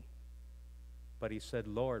me. But he said,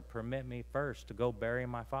 Lord, permit me first to go bury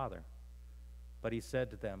my father. But he said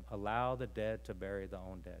to them, allow the dead to bury their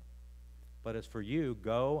own dead. But as for you,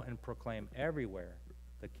 go and proclaim everywhere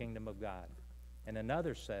the kingdom of God. And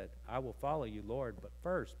another said, I will follow you, Lord, but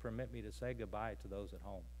first permit me to say goodbye to those at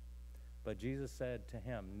home. But Jesus said to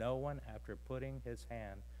him, no one, after putting his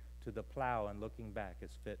hand to the plow and looking back,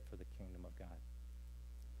 is fit for the kingdom of God.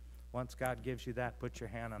 Once God gives you that, put your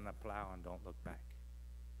hand on the plow and don't look back.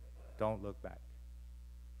 Don't look back.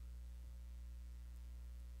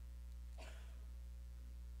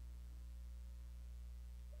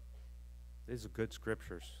 These are good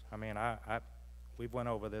scriptures. I mean, we've went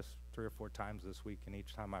over this 3 or 4 times this week, and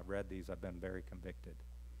each time I've read these, I've been very convicted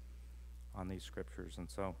on these scriptures. And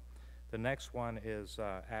so the next one is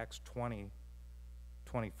Acts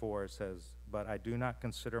 20:24. It says, "But I do not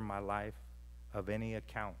consider my life of any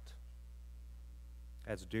account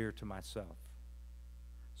as dear to myself,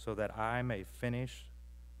 so that I may finish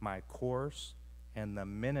my course in the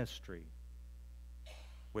ministry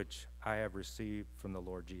which I have received from the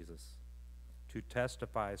Lord Jesus, to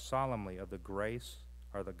testify solemnly of the grace,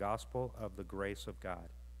 or the gospel of the grace of God."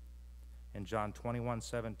 In John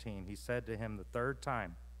 21:17, he said to him the third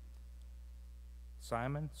time,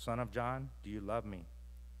 "Simon, son of John, do you love me?"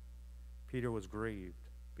 Peter was grieved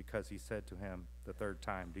because he said to him the third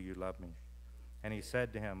time, "Do you love me?" And he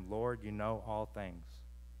said to him, "Lord, you know all things,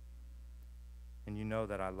 and you know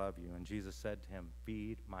that I love you." And Jesus said to him,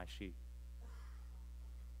 "Feed my sheep."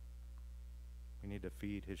 We need to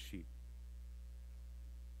feed his sheep.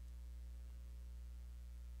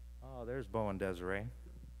 Oh, there's Bo and Desiree.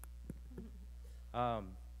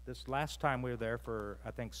 This last time we were there for,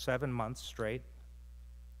 I think, 7 months straight,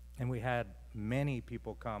 and we had many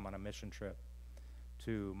people come on a mission trip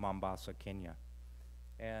to Mombasa, Kenya.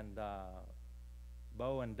 And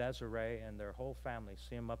Bo and Desiree and their whole family,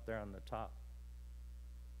 see them up there on the top.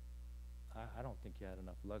 I don't think you had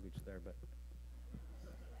enough luggage there, but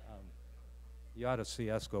you ought to see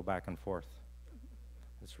us go back and forth.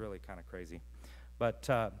 It's really kind of crazy. But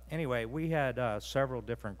anyway, we had several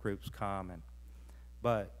different groups come,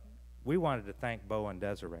 but we wanted to thank Bo and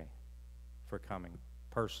Desiree for coming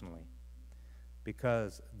personally,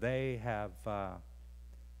 because they have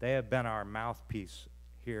been our mouthpiece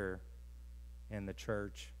here in the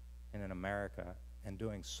church and in America, and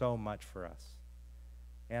doing so much for us.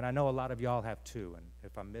 And I know a lot of y'all have too, and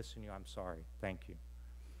if I'm missing you, I'm sorry. Thank you.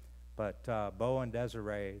 But Bo and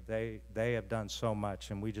Desiree, they have done so much,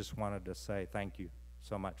 and we just wanted to say thank you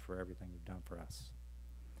so much for everything you've done for us.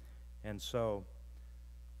 And so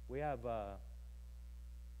we have a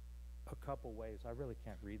couple ways. I really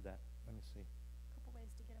can't read that. Let me see. A couple ways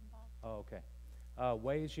to get involved. Oh, okay.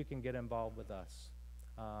 Ways you can get involved with us.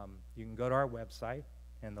 You can go to our website,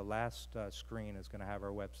 and the last screen is going to have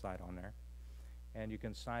our website on there. And you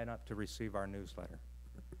can sign up to receive our newsletter.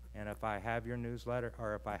 And if I have your newsletter,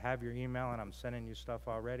 or if I have your email and I'm sending you stuff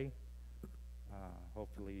already,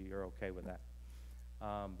 hopefully you're okay with that.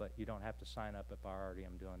 But you don't have to sign up if I already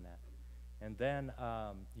am doing that. And then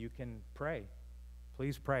you can pray.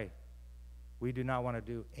 Please pray. We do not want to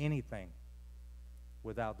do anything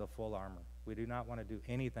without the full armor. We do not want to do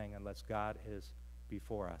anything unless God is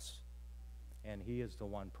before us, and he is the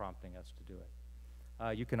one prompting us to do it.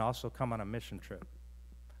 You can also come on a mission trip.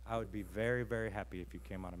 I would be very, very happy if you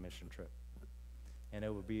came on a mission trip, and it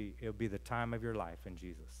would be the time of your life in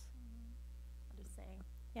Jesus. I'll just say,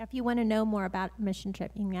 yeah, if you want to know more about a mission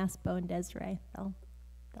trip, you can ask Bo and Desiree. They'll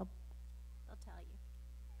tell you.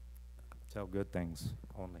 Tell good things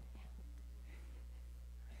only.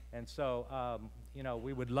 And so,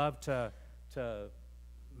 we would love to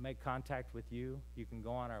make contact with you. You can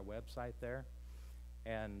go on our website there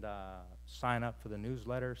and sign up for the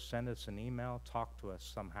newsletter, send us an email, talk to us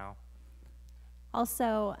somehow.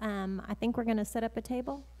 Also, I think we're going to set up a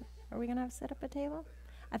table. Are we going to set up a table?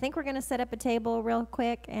 I think we're going to set up a table real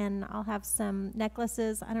quick, and I'll have some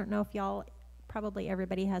necklaces. I don't know if y'all, probably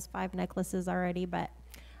everybody has 5 necklaces already, but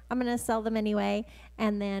I'm going to sell them anyway.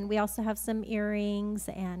 And then we also have some earrings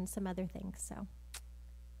and some other things. So.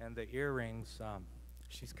 And the earrings,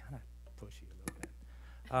 she's kind of pushy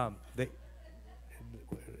a little bit.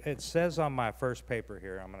 It says on my first paper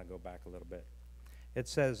here, I'm going to go back a little bit. It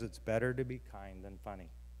says it's better to be kind than funny.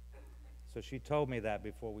 So she told me that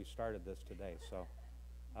before we started this today. So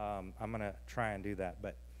I'm going to try and do that.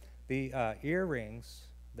 But the earrings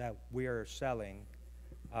that we are selling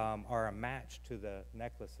are a match to the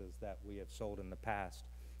necklaces that we have sold in the past.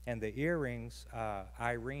 And the earrings,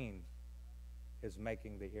 Irene is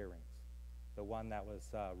making the earrings, the one that was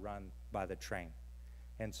run by the train.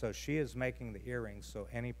 And so she is making the earrings, so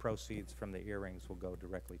any proceeds from the earrings will go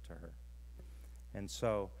directly to her. And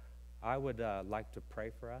so I would like to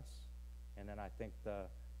pray for us, and then I think the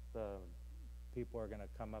people are going to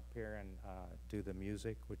come up here and do the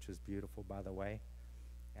music, which is beautiful, by the way.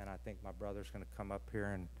 And I think my brother's going to come up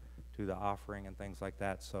here and do the offering and things like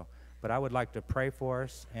that. So, but I would like to pray for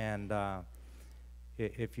us, and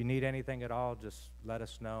if you need anything at all, just let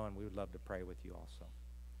us know, and we would love to pray with you also.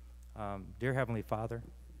 Dear Heavenly Father,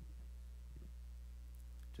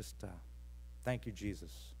 just thank you,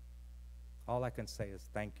 Jesus. All I can say is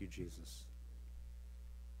thank you, Jesus.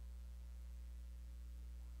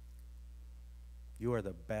 You are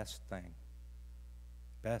the best thing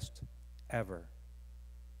best ever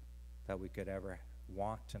that we could ever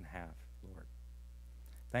want and have, Lord.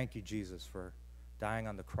 Thank you, Jesus, for dying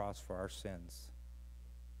on the cross for our sins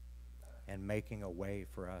and making a way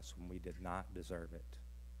for us when we did not deserve it.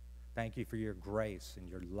 Thank you for your grace and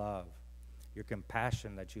your love, your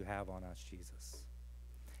compassion that you have on us, Jesus.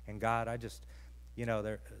 And God, I just,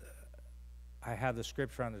 I have the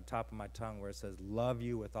scripture on the top of my tongue where it says, love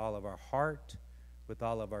you with all of our heart, with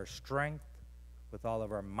all of our strength, with all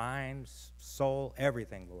of our minds, soul,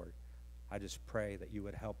 everything, Lord. I just pray that you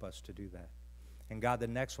would help us to do that. And God, the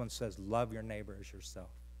next one says, love your neighbor as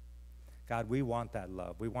yourself. God, we want that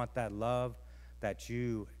love. We want that love that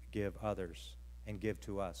you give others and give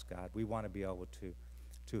to us, God. We want to be able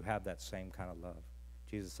to have that same kind of love.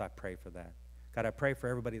 Jesus, I pray for that. God, I pray for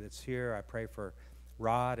everybody that's here. I pray for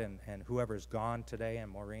Rod and whoever's gone today,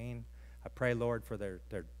 and Maureen. I pray, Lord, for their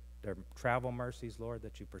travel mercies, Lord,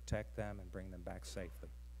 that you protect them and bring them back safely.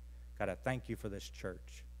 God, I thank you for this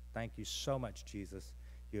church. Thank you so much, Jesus.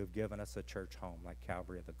 You have given us a church home like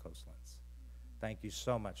Calvary of the Coastlands. Thank you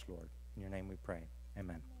so much, Lord. In your name we pray.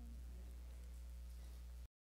 Amen.